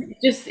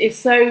just,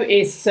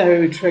 it's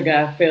so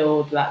trigger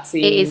filled, that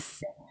scene. It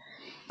is.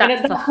 And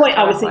at that point,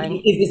 I was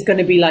thinking, is this going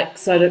to be like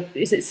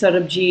is it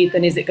Sarabjit,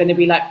 and is it going to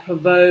be like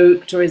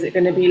Provoked, or is it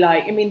going to be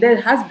like, I mean, there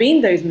has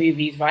been those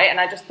movies, right? And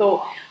I just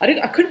thought,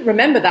 I couldn't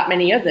remember that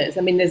many others.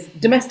 I mean, there's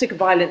domestic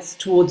violence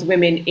towards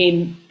women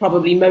in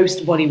probably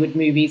most Bollywood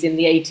movies in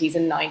the 80s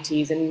and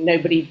 90s, and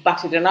nobody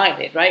batted an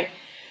eyelid, right?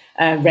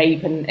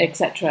 Rape and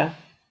etc.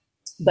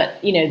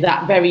 But, you know,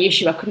 that very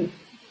issue,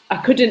 I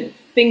couldn't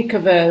think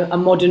of a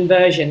modern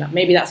version.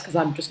 Maybe that's because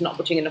I'm just not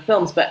watching enough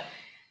films, but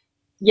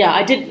yeah,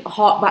 I did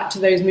hark back to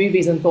those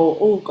movies and thought,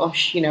 oh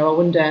gosh, you know,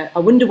 I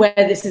wonder where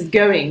this is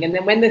going. And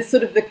then when there's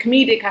sort of the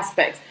comedic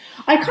aspects,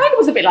 I kind of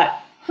was a bit like,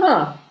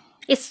 huh.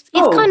 It's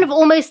kind of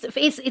almost, it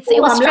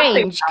was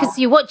strange because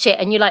you watch it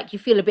and you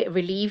feel a bit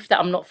relieved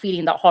that I'm not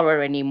feeling that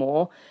horror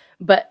anymore.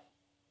 But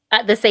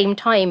at the same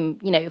time,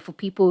 you know, for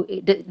people,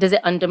 does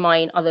it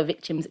undermine other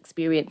victims'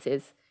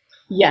 experiences?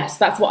 Yes,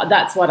 that's what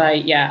but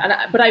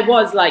I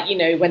was like, you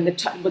know, when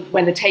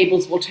the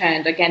tables were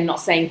turned, again, not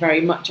saying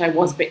very much, I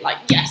was a bit like,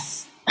 yes.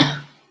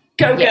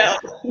 Go girl.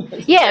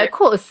 Yeah, of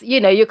course. You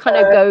know, you're kind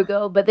of go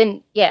girl, but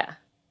then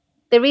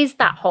there is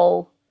that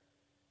whole.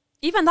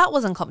 Even that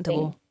was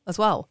uncomfortable as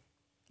well.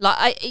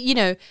 Like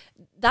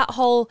that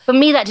whole. For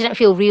me, that didn't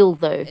feel real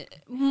though.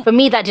 For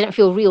me, that didn't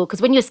feel real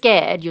because when you're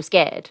scared, you're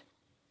scared.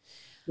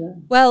 Yeah.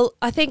 Well,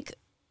 I think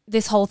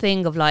this whole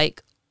thing of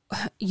like,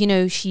 you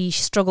know, she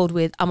struggled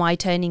with, am I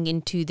turning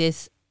into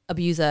this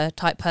abuser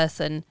type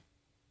person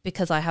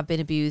because I have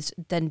been abused?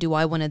 Then do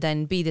I want to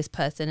then be this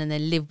person and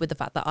then live with the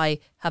fact that I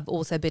have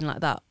also been like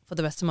that for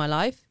the rest of my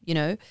life, you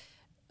know?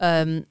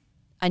 And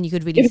you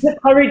could really... It was the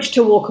courage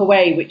to walk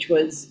away, which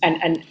was,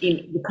 and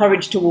the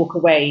courage to walk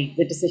away,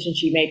 the decision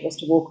she made was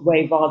to walk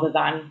away rather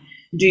than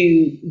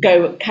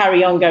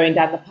carry on going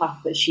down the path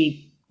that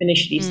she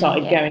initially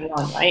started going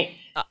on, right?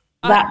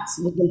 That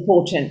was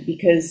important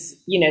because,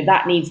 you know,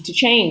 that needs to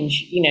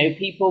change. You know,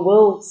 people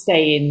will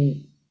stay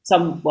in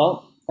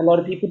a lot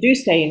of people do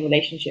stay in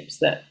relationships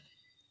that,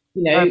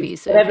 you know,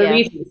 for whatever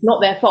reason, it's not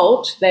their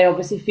fault. They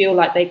obviously feel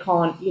like they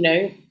can't, you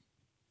know,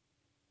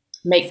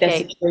 make their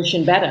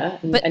situation better.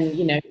 And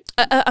you know.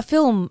 A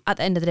film, at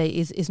the end of the day,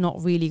 is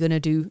not really going to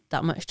do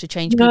that much to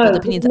change people's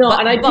opinions. No,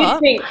 and I do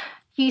think...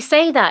 You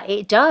say that,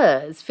 it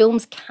does.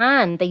 Films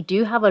they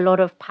do have a lot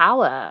of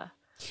power.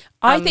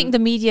 I think the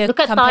media look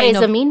at Tare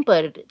Zameen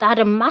Par. That had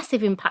a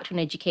massive impact on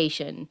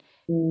education.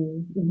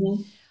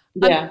 Mm-hmm.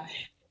 Yeah.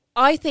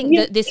 I think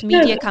that this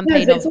media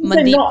campaign of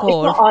Mandeep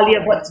Kaur... It's not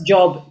Alia Bhatt's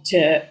job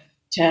to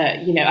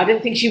you know, I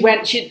don't think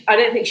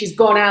she's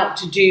gone out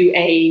to do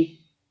a,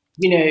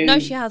 you know... No,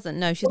 she hasn't.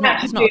 No, she's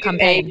not. It's not a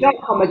campaign. A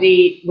dark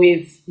comedy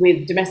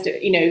with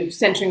domestic, you know,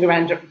 centering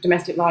around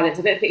domestic violence.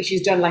 I don't think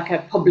she's done like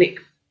a public,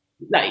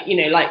 like, you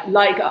know,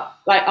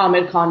 like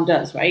Ahmed Khan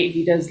does, right?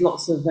 He does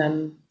lots of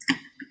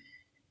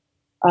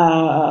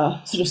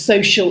sort of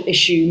social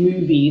issue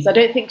movies. I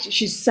don't think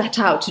she's set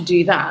out to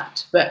do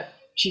that, but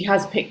she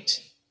has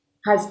picked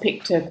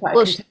a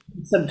quite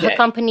subject. Her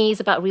company is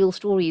about real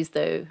stories,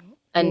 though,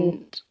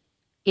 and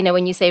you know,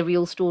 when you say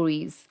real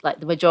stories, like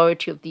the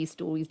majority of these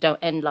stories don't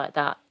end like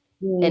that,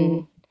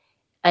 and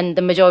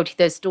the majority of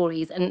those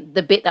stories, and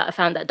the bit that I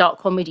found, that dark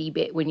comedy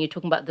bit, when you're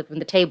talking about when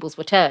the tables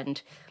were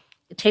turned.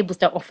 The tables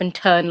don't often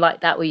turn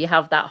like that, where you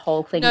have that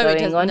whole thing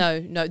going on.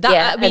 No.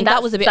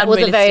 That was a bit. That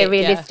was very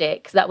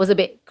realistic. Yeah. That was a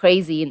bit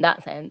crazy in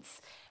that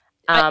sense.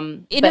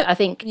 But I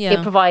think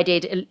it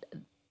provided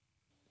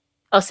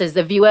us as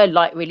the viewer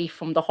light relief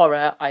from the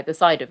horror either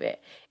side of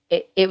it.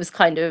 It was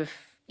kind of,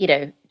 you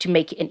know, to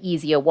make it an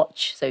easier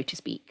watch, so to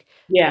speak.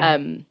 Yeah.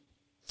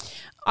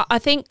 I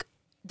think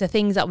the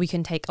things that we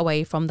can take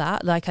away from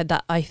that,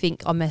 that I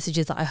think are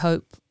messages that I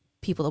hope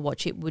people that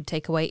watch it would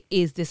take away,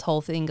 is this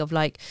whole thing of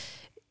like,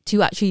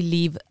 to actually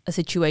leave a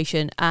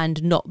situation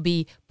and not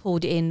be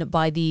pulled in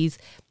by these,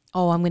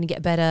 oh, I'm going to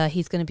get better,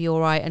 he's going to be all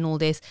right and all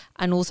this.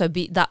 And also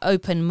be that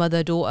open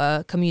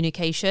mother-daughter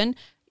communication,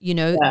 you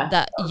know,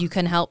 that you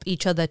can help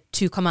each other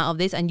to come out of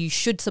this, and you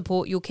should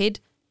support your kid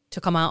to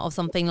come out of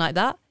something like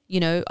that, you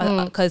know,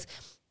 because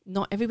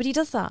not everybody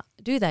does that,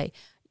 do they?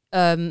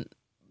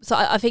 So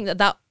I think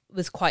that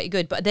was quite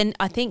good. But then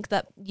I think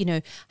that, you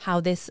know, how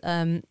this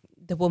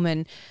the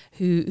woman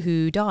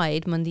who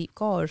died, Mandeep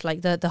Kaur,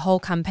 like the whole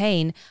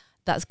campaign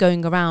that's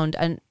going around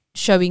and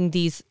showing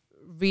these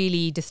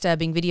really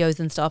disturbing videos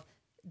and stuff,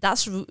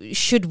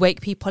 should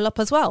wake people up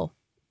as well.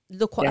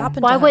 Look what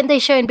happened. Why weren't they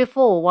shown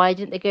before? Why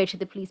didn't they go to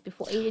the police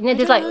before? You know,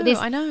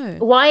 I know.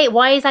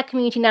 Why is our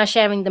community now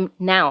sharing them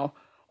now?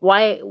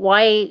 Why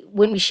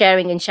weren't we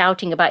sharing and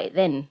shouting about it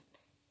then?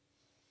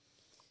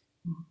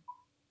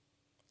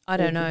 I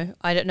don't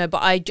know,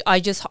 but I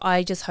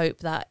just hope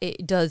that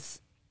it does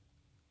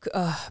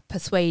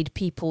persuade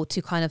people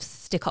to kind of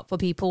stick up for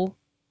people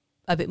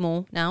a bit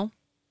more now.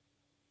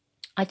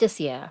 I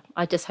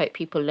just hope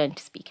people learn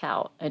to speak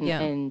out,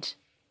 and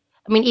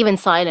I mean, even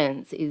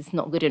silence is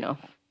not good enough,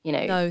 you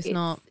know. No,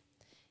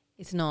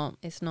 it's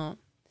not.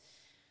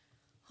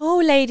 Oh,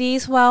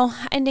 ladies, well,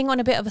 ending on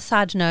a bit of a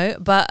sad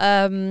note, but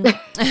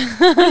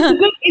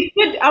it's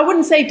good. I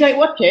wouldn't say don't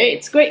watch it.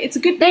 It's great. It's a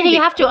good thing. No,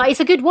 you have to. It's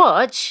a good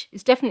watch.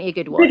 It's definitely a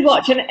good watch. Good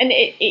watch, and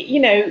it you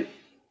know,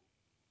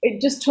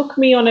 it just took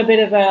me on a bit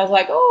of I was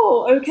like,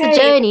 oh, okay. It's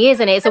a journey,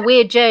 isn't it? It's a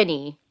weird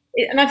journey.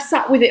 And I've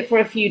sat with it for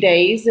a few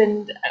days,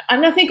 and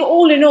I think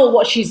all in all,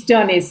 what she's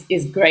done is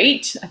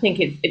great. I think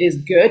it is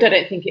good. I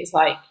don't think it's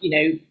like, you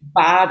know,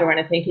 bad or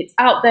anything. It's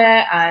out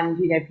there, and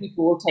you know,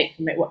 people will take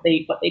from it what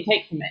they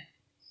take from it.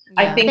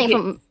 Yeah. I think it's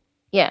a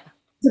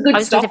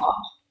good start.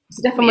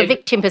 From a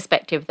victim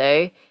perspective,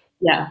 though,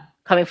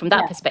 coming from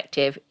that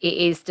perspective, it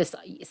is just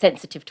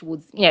sensitive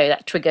towards, you know,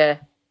 that trigger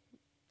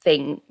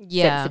thing.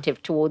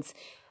 Sensitive towards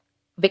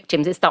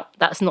victims.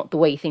 That's not the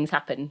way things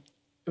happen,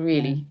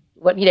 really.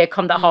 When, you know,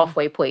 come that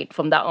halfway point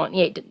from that on,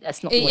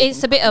 that's not.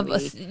 It's a bit of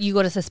you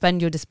got to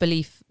suspend your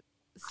disbelief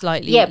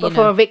slightly. Yeah, but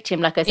for a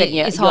victim, like I said,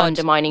 it's you're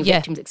undermining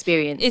victims'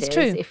 experiences. It's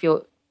true. If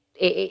you're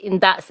in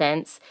that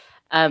sense,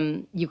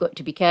 you've got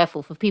to be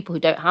careful. For people who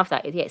don't have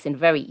that, it's a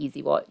very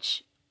easy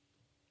watch.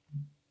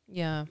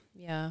 Yeah.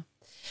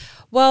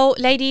 Well,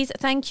 ladies,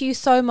 thank you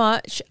so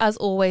much, as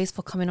always,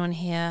 for coming on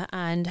here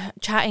and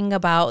chatting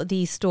about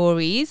these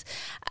stories.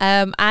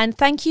 And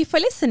thank you for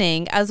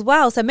listening as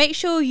well. So make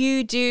sure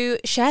you do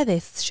share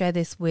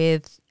this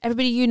with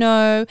everybody you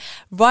know.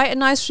 Write a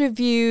nice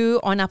review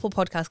on Apple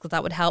Podcasts, because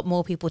that would help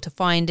more people to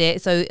find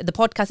it. So the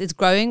podcast is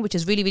growing, which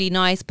is really, really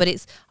nice, but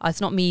it's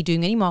not me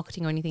doing any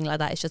marketing or anything like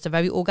that. It's just a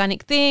very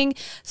organic thing.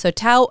 So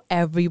tell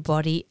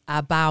everybody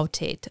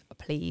about it,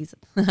 please.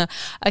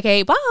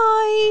 Okay,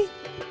 bye.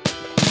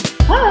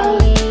 Bye.